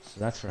 So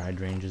that's for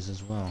hydrangeas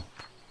as well.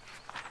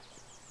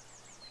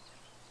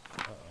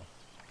 Uh-oh.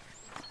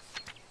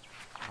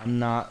 I'm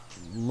not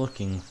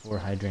looking for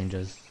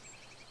hydrangeas.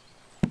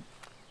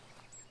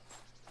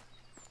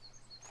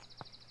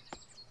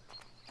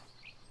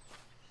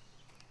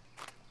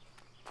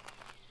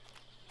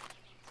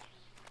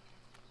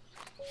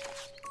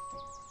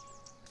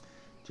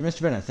 Dear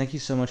Mr. Bennett, thank you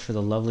so much for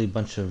the lovely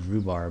bunch of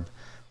rhubarb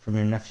from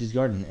your nephew's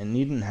garden. He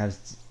needn't have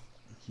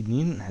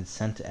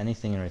sent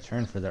anything in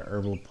return for the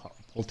herbal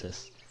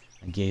poultice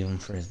I gave him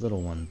for his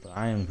little one, but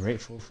I am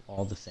grateful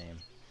all the same.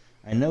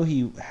 I know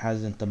he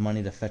hasn't the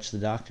money to fetch the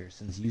doctor,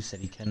 since you said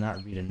he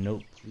cannot read a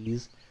note.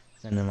 Please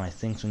send him my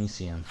thanks when you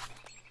see him.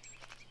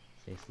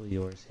 Faithfully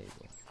yours,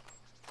 Hazel.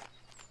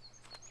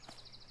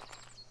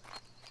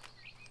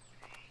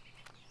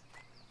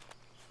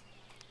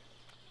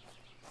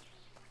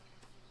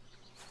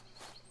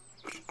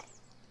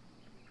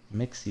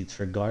 Mixed seeds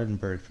for garden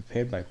birds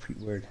prepared by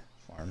Preetward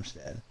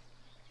Farmstead.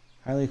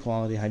 Highly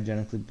quality,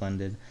 hygienically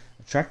blended.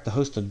 Attract the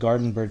host of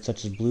garden birds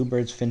such as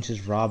bluebirds,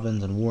 finches,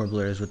 robins, and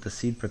warblers with the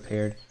seed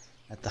prepared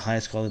at the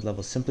highest quality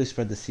level. Simply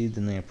spread the seeds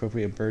in the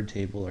appropriate bird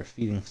table or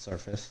feeding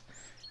surface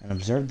and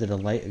observe the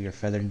delight of your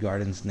feathered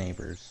garden's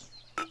neighbors.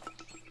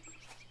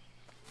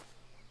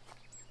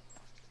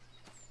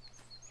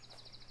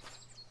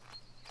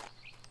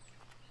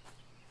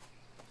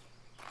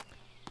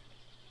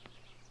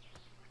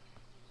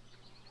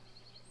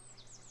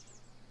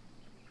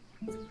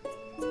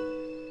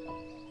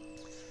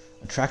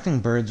 Attracting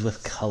birds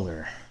with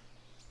color.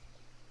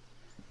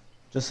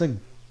 Just like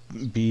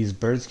bees,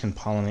 birds can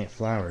pollinate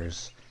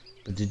flowers.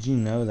 But did you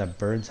know that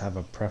birds have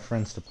a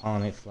preference to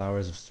pollinate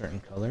flowers of certain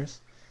colors?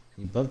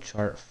 The above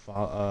chart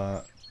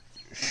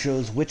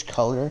shows which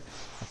color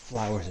of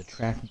flowers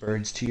attract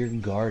birds to your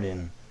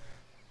garden.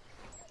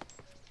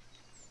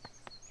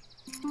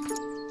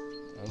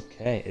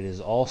 Okay, it is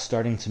all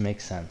starting to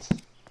make sense.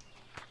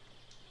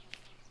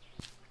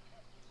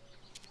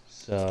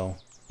 So,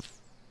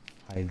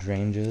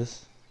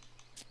 hydrangeas,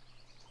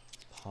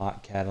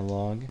 pot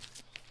catalog,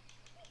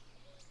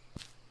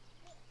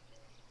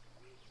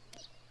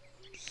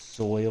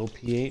 soil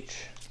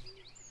pH,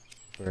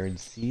 bird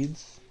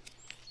seeds,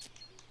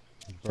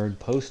 bird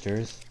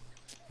posters,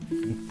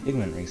 and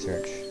pigment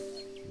research.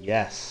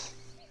 Yes.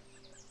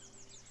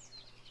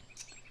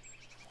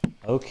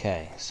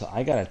 Okay, so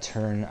I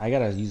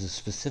gotta use a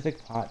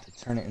specific pot to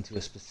turn it into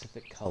a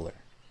specific color.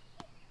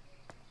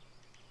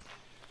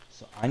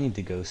 So I need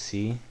to go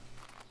see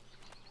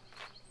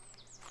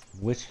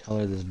which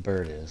color this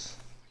bird is.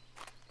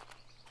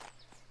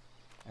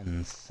 And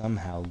then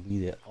somehow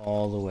lead it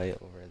all the way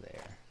over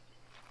there.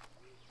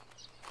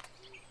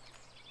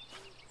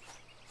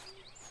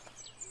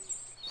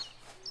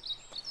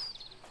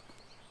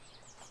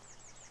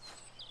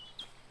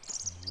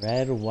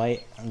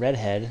 Red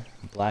head,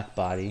 black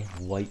body,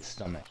 white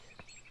stomach.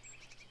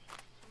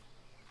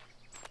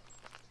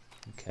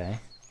 Okay.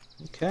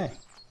 Okay.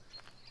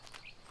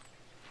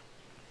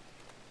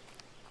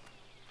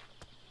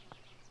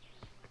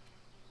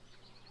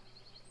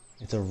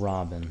 It's a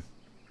robin.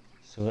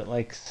 So it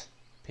likes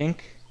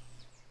pink,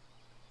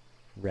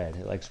 red.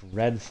 It likes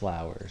red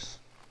flowers.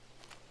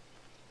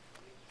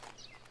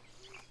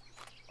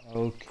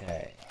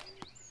 Okay.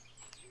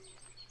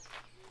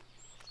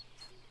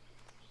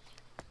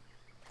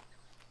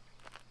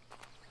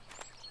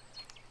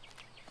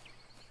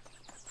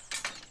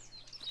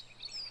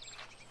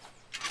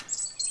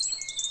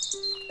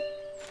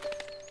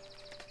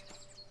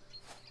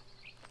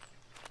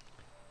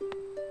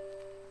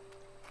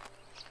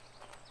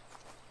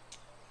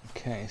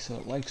 Okay, so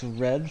it likes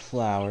red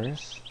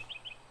flowers.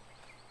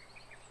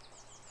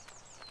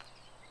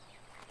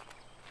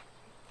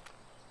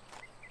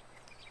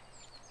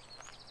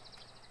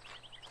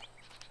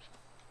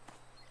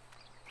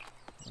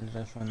 Where did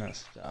I find that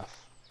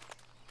stuff?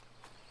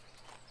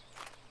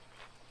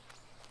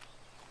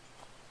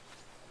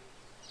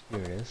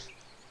 Here it is.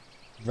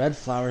 Red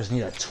flowers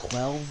need a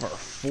 12 or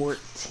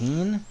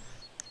 14?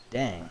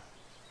 Dang.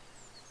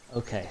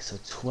 Okay, so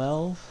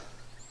 12.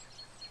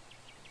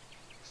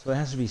 So it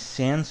has to be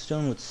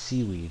sandstone with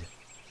seaweed.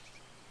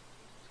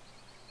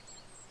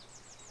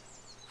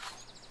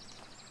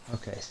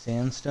 Okay,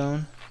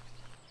 sandstone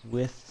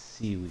with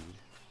seaweed.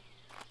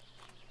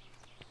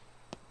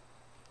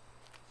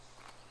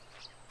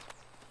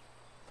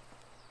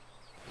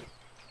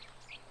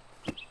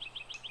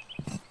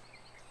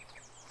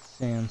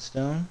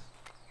 Sandstone.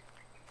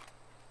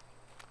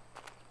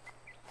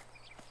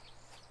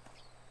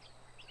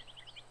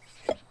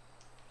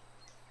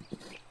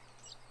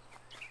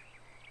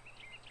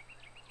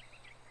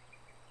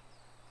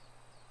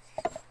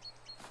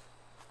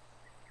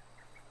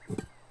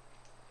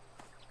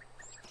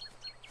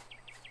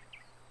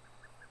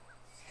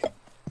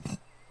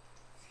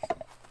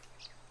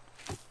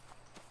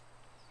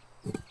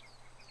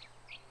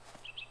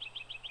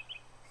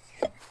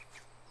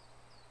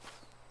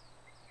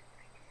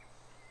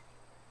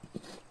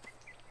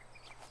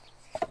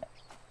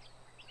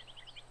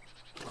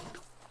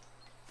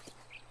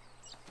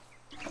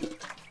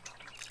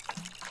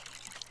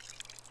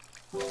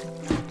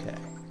 Okay.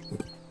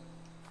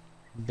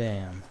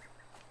 Bam.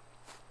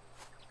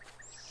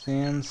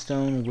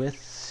 Sandstone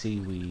with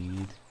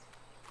seaweed.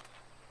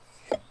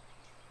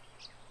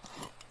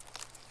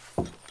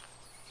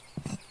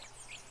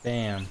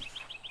 Bam.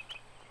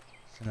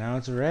 So now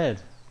it's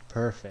red.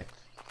 Perfect.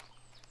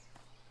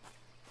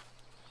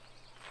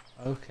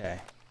 Okay.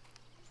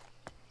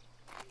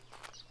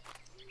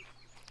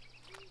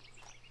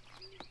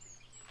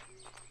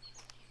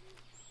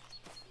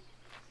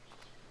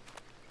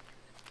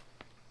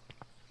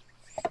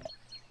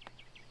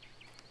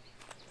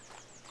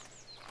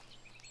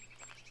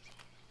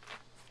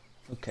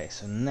 Okay,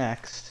 so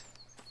next,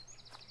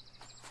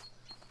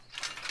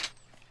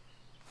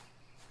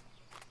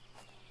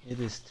 it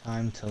is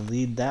time to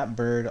lead that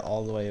bird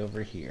all the way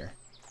over here.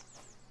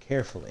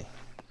 Carefully.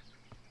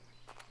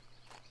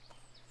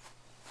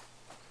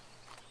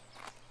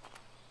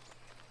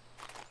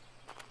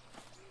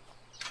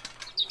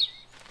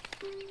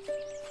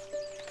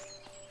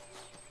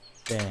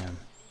 Bam.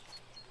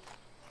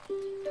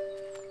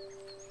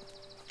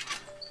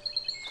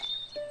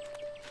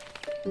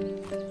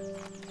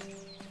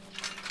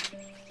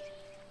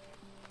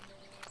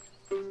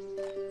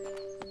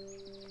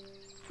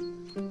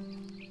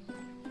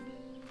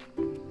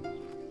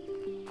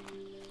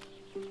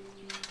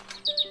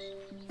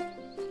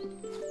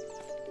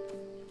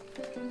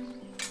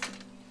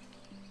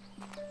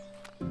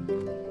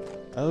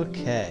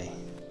 Okay.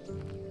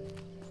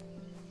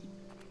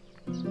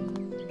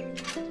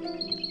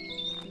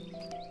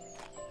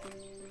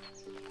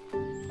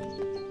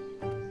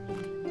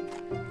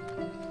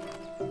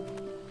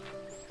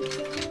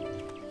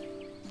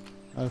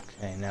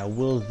 Okay, now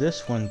will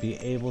this one be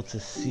able to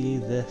see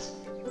this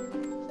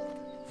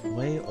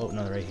way... Oh,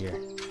 no, they're right here.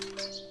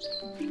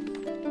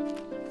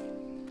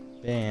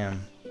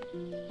 Bam.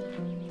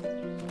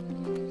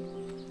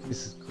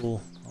 This is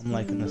cool. I'm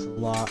liking this a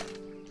lot.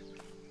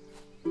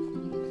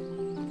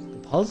 The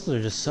puzzles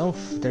are just so...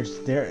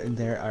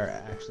 They are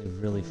actually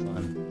really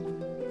fun.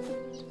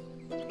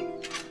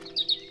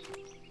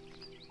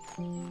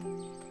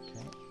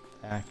 Okay,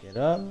 back it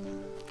up.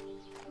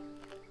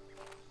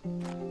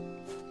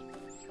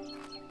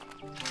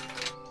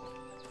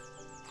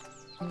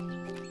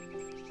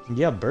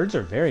 Yeah, birds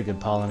are very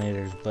good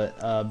pollinators,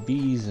 but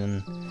bees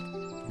and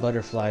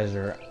butterflies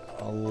are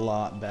a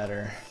lot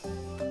better.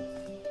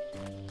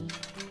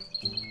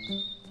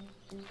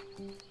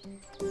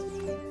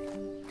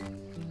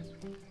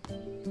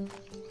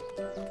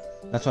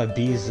 That's why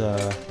bees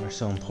are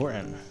so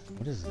important.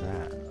 What is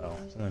that? Oh,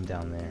 something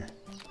down there.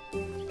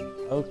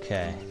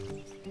 Okay.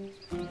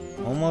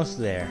 Almost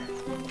there.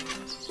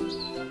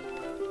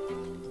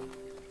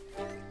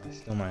 I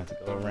still might have to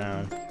go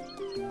around.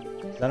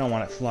 I don't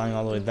want it flying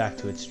all the way back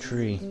to its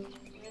tree.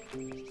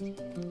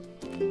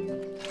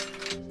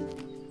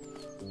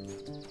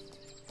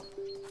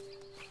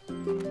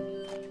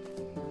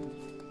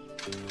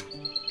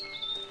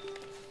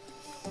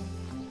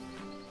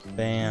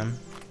 Bam.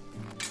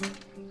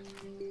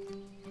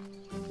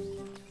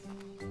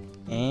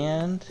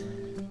 And...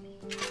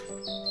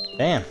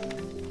 bam.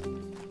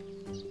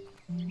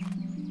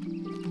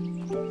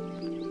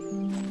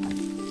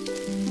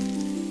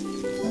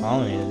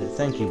 Pollinated it.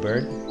 Thank you,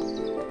 bird.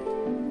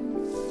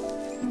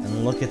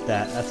 And look at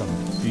that. That's a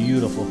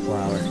beautiful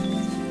flower.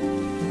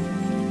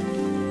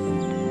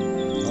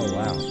 Oh,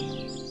 wow.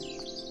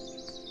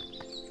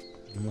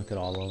 And look at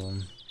all of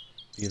them.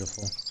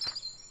 Beautiful.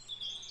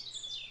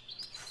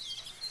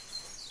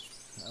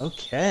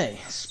 Okay.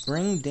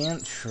 Spring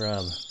dance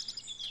shrub.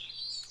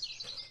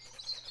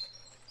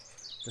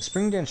 The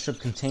spring dance shrub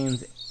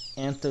contains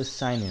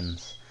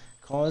anthocyanins,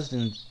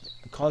 causing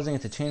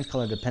it to change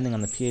color depending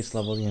on the pH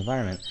level of the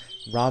environment.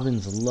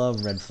 Robins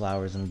love red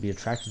flowers and will be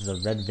attracted to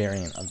the red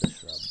variant of the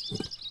shrub.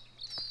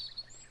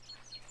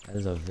 That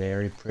is a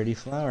very pretty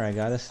flower, I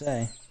gotta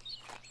say.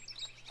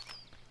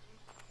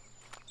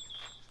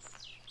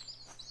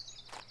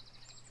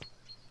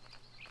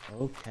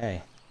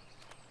 Okay.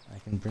 I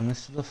can bring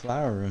this to the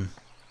flower room.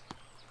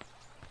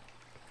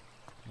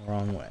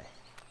 Wrong way.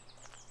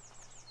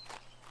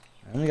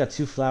 I only got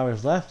 2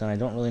 flowers left, and I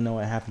don't really know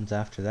what happens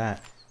after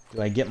that.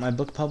 Do I get my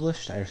book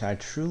published? I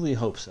truly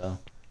hope so.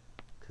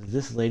 Because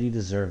this lady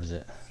deserves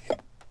it.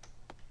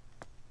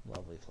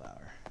 Lovely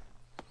flower.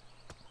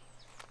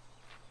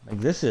 Like,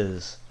 this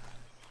is...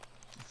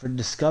 For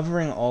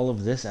discovering all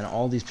of this, and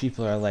all these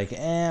people are like,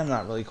 I'm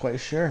not really quite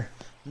sure.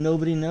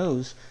 Nobody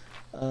knows.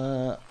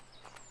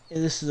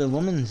 This is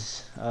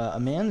a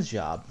man's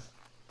job.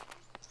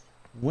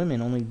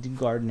 Women only do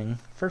gardening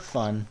for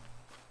fun.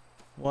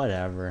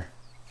 Whatever.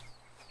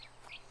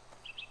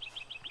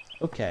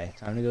 Okay,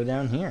 time to go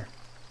down here.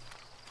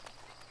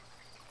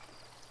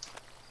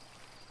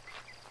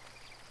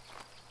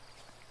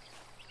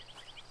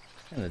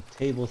 What kind of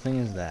table thing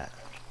is that?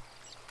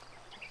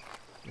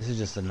 This is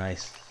just a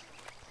nice...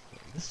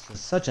 This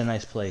is such a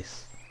nice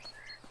place.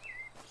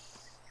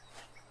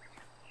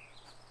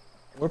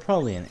 We're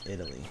probably in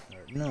Italy.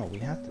 Or, no, we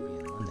have to be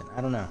in London.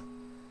 I don't know.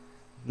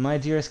 My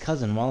dearest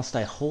cousin, whilst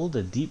I hold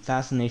a deep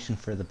fascination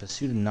for the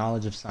pursuit of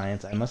knowledge of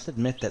science, I must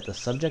admit that the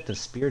subject of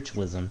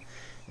spiritualism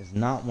is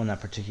not one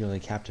that particularly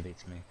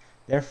captivates me.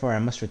 Therefore, I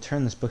must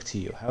return this book to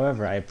you.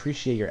 However, I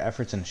appreciate your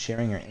efforts in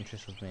sharing your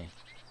interest with me.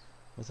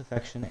 With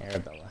affection,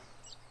 Arabella.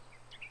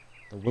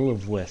 The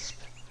Will-o'-Wisp.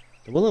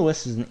 The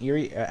Will-o'-Wisp is an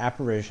eerie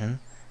apparition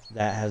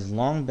that has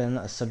long been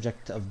a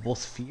subject of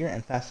both fear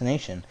and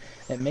fascination.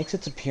 It makes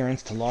its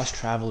appearance to lost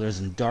travelers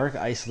in dark,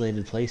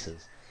 isolated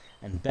places,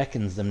 and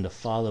beckons them to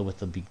follow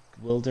with a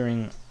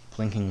bewildering,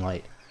 blinking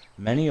light.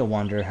 Many a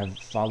wanderer have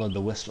followed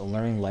the wisp's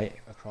alluring light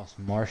across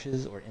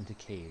marshes or into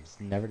caves,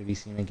 never to be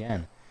seen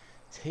again.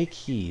 Take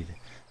heed.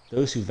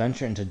 Those who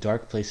venture into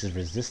dark places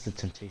resist the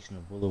temptation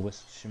of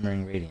Will-o'-Wisp's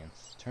shimmering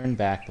radiance. Turn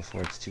back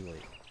before it's too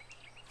late.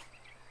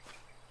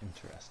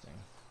 Interesting.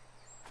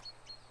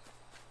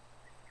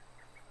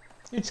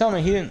 You tell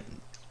me he didn't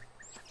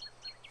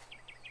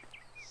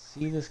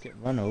see this get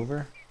run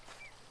over?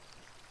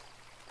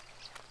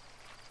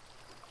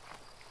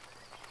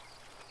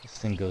 This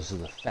thing goes to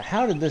the...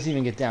 How did this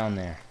even get down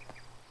there?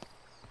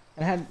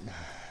 It had... It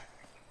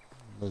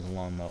was a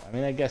long note. I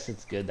mean, I guess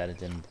it's good that it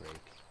didn't break.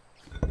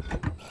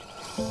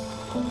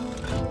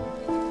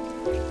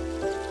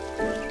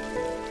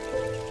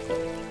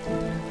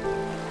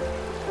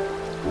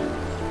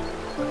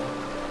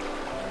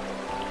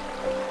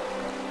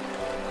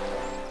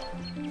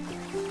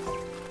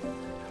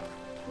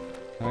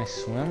 Can I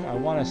swim? I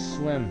want to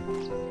swim.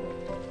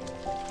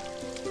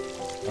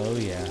 Oh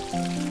yeah.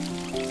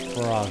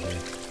 Frogger.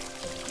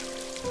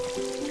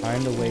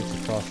 Find a way to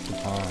cross the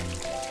pond.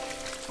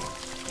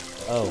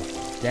 Oh,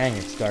 dang,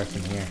 it's dark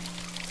in here.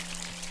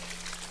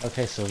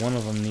 Okay, so one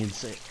of them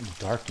needs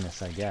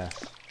darkness, I guess.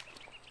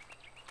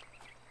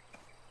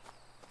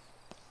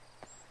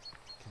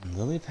 Can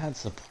lily pad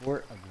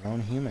support a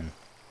grown human?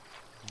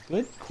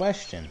 Good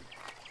question.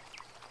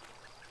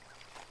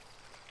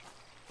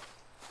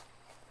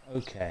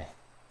 Okay.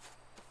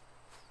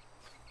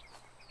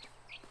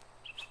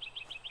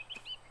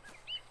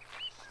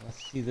 So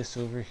let's see this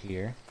over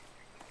here.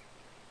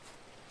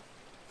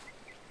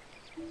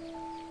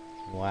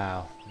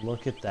 Wow,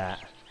 look at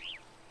that.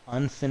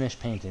 Unfinished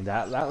painting.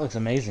 That looks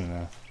amazing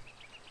though.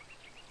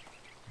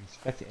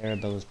 Inspect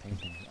Arabella's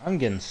painting. I'm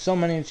getting so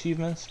many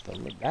achievements, but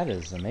look, that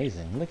is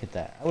amazing. Look at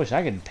that. I wish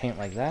I could paint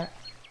like that.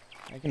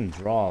 I can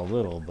draw a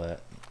little,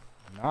 but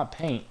not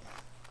paint.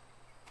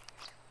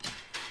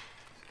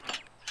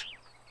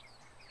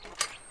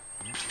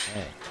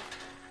 Okay.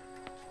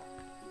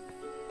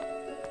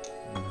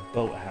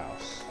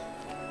 Boathouse.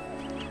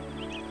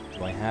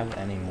 Do I have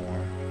any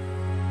more?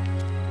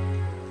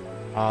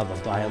 Ah, the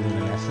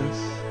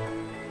bioluminescence.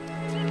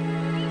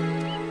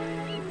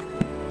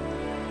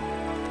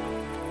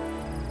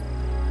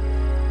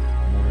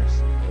 Morse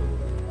code.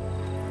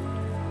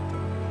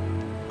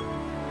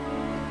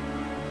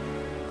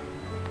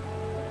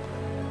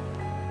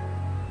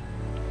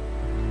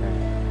 Okay.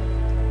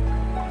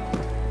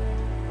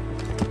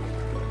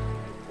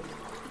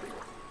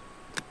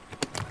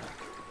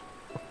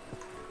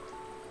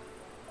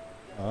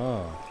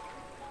 Oh.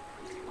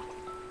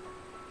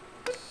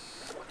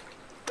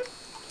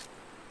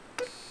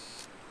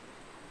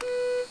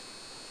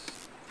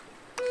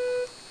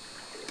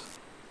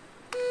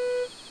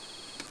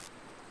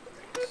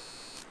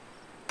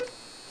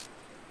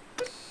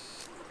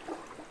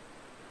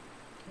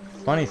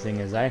 Funny thing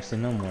is, I actually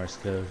know Morse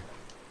code.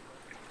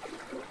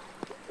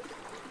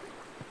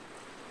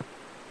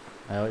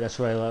 That's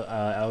what I love.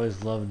 I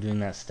always love doing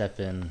that step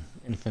in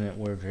Infinite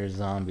Warfare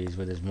Zombies,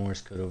 where there's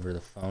Morse code over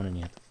the phone, and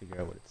you have to figure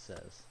out what it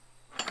says.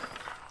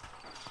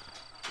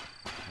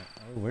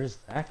 Oh, where's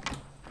that go?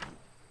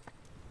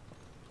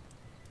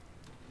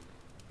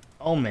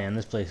 Oh man,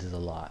 this place is a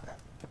lot.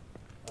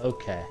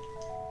 Okay.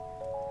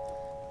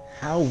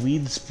 How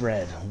weeds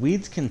spread.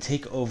 Weeds can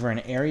take over an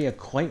area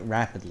quite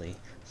rapidly.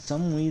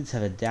 Some weeds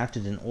have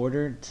adapted in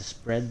order to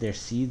spread their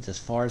seeds as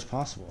far as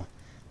possible.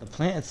 The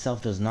plant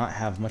itself does not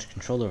have much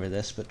control over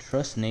this, but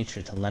trusts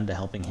nature to lend a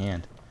helping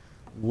hand.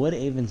 Wood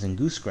avens and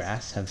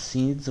goosegrass have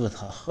seeds with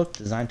a hook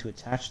designed to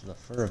attach to the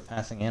fur of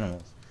passing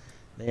animals.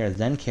 They are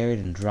then carried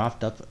and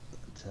dropped up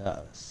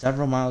to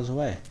several miles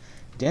away.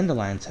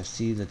 Dandelions have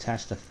seeds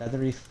attached to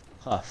feathery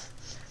puff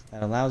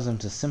that allows them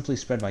to simply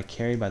spread by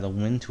carried by the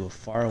wind to a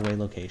faraway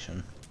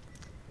location.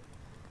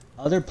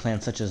 Other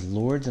plants such as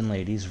lords and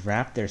ladies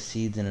wrap their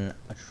seeds in an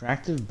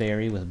attractive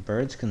berry with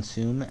birds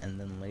consume and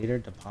then later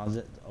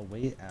deposit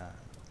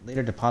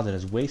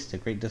as waste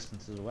at great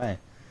distances away.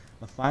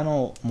 A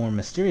final, more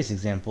mysterious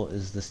example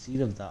is the seed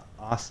of the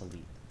ocelot.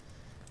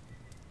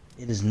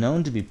 It is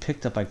known to be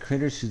picked up by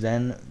critters who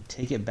then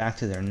take it back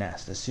to their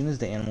nest. As soon as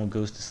the animal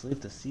goes to sleep,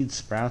 the seed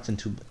sprouts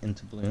into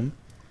bloom.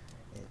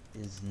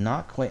 It is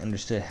not quite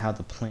understood how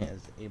the plant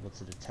is able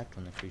to detect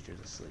when the creature is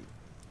asleep.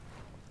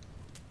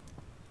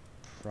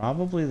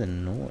 Probably the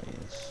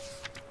noise.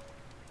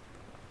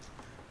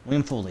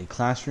 William Foley,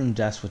 classroom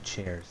desk with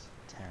chairs,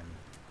 10.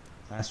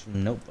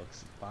 Classroom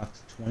notebooks,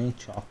 box 20,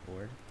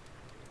 chalkboard.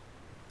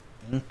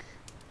 Ink,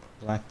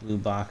 black blue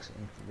box,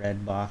 ink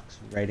red box,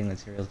 writing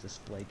materials,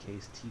 display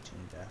case,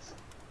 teaching desk.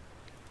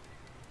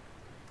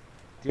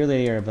 Dear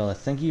Lady Arabella,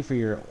 thank you for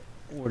your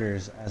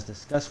orders. As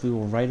discussed, we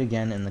will write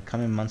again in the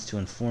coming months to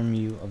inform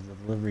you of the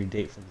delivery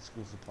date for the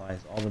school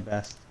supplies. All the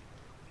best,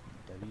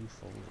 W.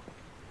 Foley.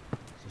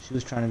 So she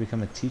was trying to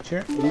become a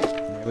teacher. Ooh,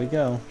 there we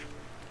go.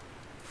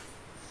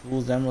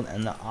 Fool's Emerald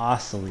and the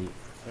ocelot.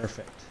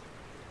 Perfect.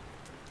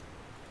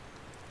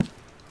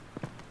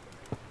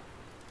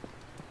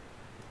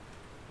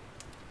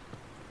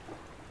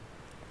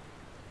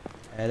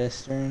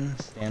 Edistern,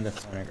 stand-up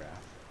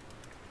phonograph.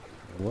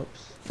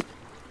 Whoops.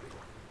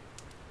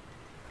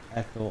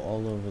 Echo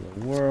all over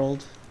the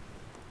world.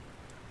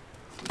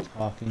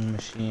 Talking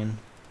machine.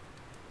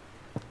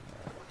 I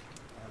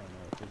don't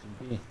know what this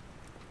would be.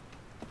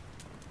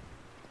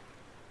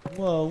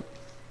 Whoa.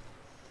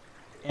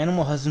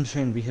 Animal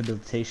husbandry and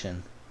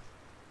rehabilitation.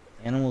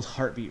 Animals'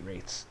 heartbeat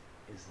rates.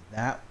 Is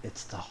that,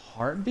 it's the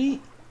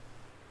heartbeat?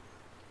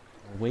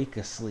 Awake,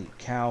 asleep.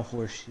 Cow,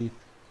 horse, sheep.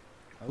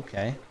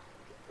 Okay.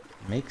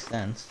 Makes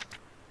sense.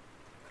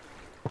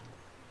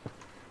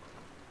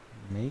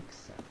 Makes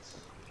sense.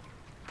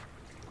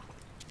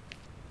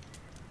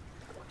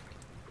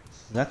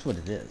 So that's what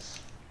it is.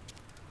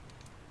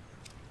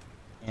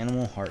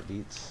 Animal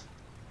heartbeats.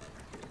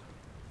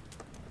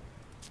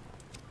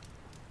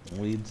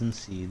 Weeds and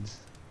seeds.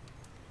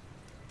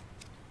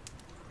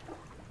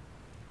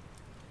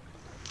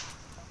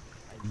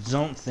 I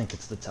don't think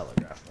it's the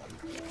telegraph one.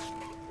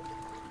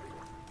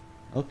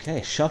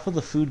 Okay, shuffle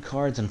the food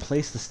cards and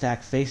place the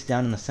stack face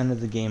down in the center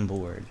of the game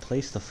board.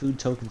 Place the food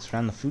tokens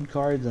around the food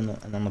cards and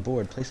on the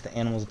board. Place the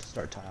animals at the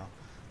start tile.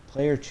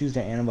 Player choose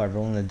their animal by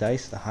rolling the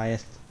dice. The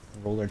highest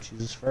roller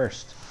chooses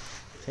first.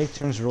 Take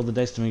turns to roll the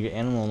dice to move your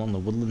animal along the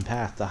woodland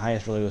path. The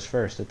highest roller goes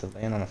first. If they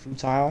land on a food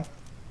tile,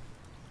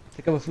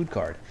 Pick up a food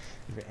card.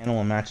 If your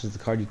animal matches the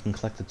card, you can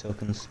collect the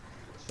tokens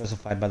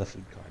specified by the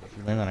food card. If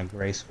you land on a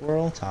gray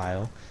squirrel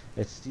tile,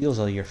 it steals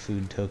all your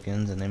food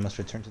tokens and they must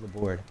return to the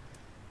board.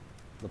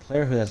 The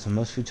player who has the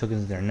most food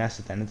tokens in their nest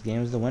at the end of the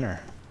game is the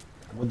winner.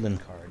 Woodland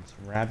cards.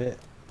 Rabbit,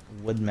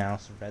 wood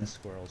mouse, red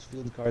squirrels.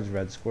 Field cards,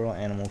 red squirrel.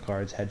 Animal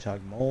cards,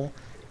 hedgehog, mole.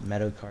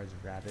 Meadow cards,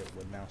 rabbit,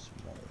 wood mouse,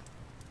 mole.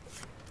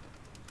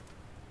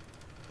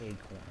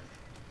 Acorn.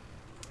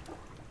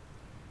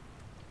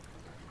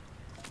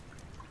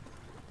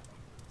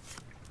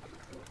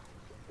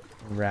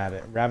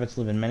 Rabbit. Rabbits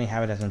live in many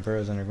habitats and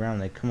burrows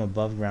underground. They come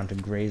above ground to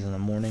graze in the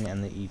morning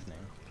and the evening.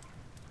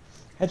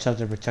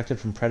 Hedgehogs are protected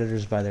from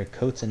predators by their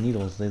coats and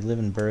needles. They live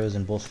in burrows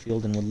in both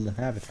field and woodland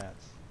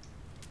habitats.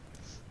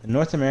 The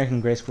North American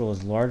gray squirrel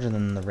is larger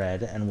than the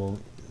red and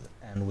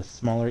with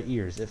smaller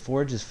ears. It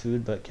forages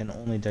food but can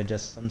only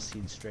digest some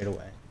seeds straight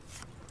away.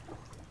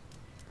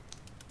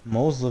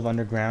 Moles live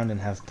underground and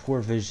have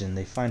poor vision.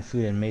 They find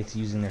food and mates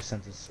using their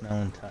sense of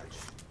smell and touch.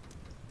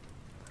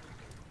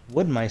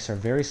 Wood mice are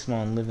very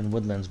small and live in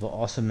woodlands, but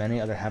also many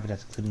other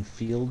habitats including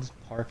fields,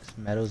 parks,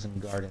 meadows,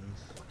 and gardens.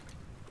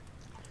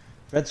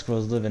 Red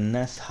squirrels live in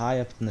nests high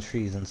up in the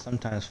trees and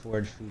sometimes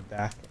forage food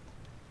back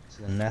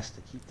to the nest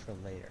to keep for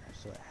later,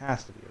 so it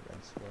has to be a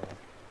red squirrel.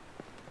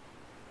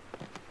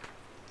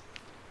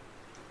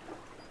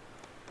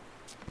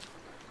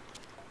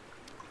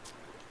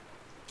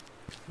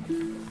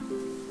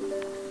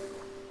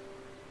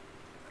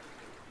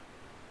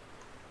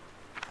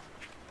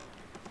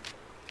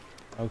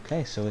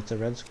 Okay, so it's a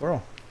red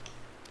squirrel.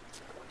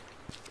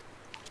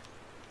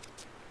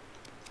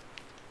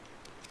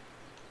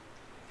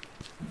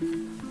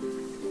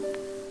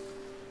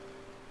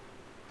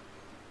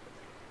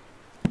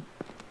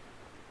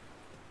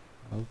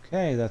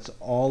 Okay, that's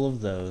all of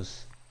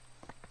those.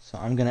 So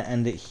I'm going to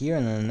end it here,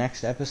 and in the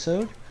next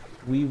episode,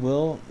 we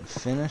will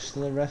finish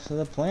the rest of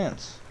the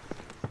plants.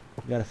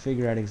 We got to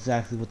figure out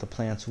exactly what the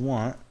plants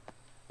want,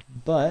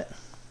 but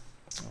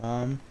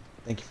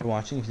thank you for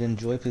watching. If you did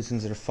enjoy, please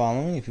consider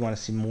following. If you want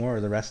to see more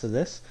or the rest of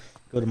this,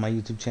 go to my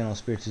YouTube channel,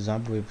 Spirited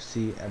Zombie, where you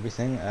see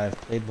everything I've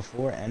played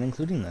before, and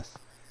including this.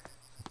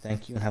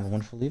 Thank you, and have a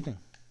wonderful evening.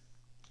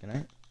 Good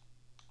night.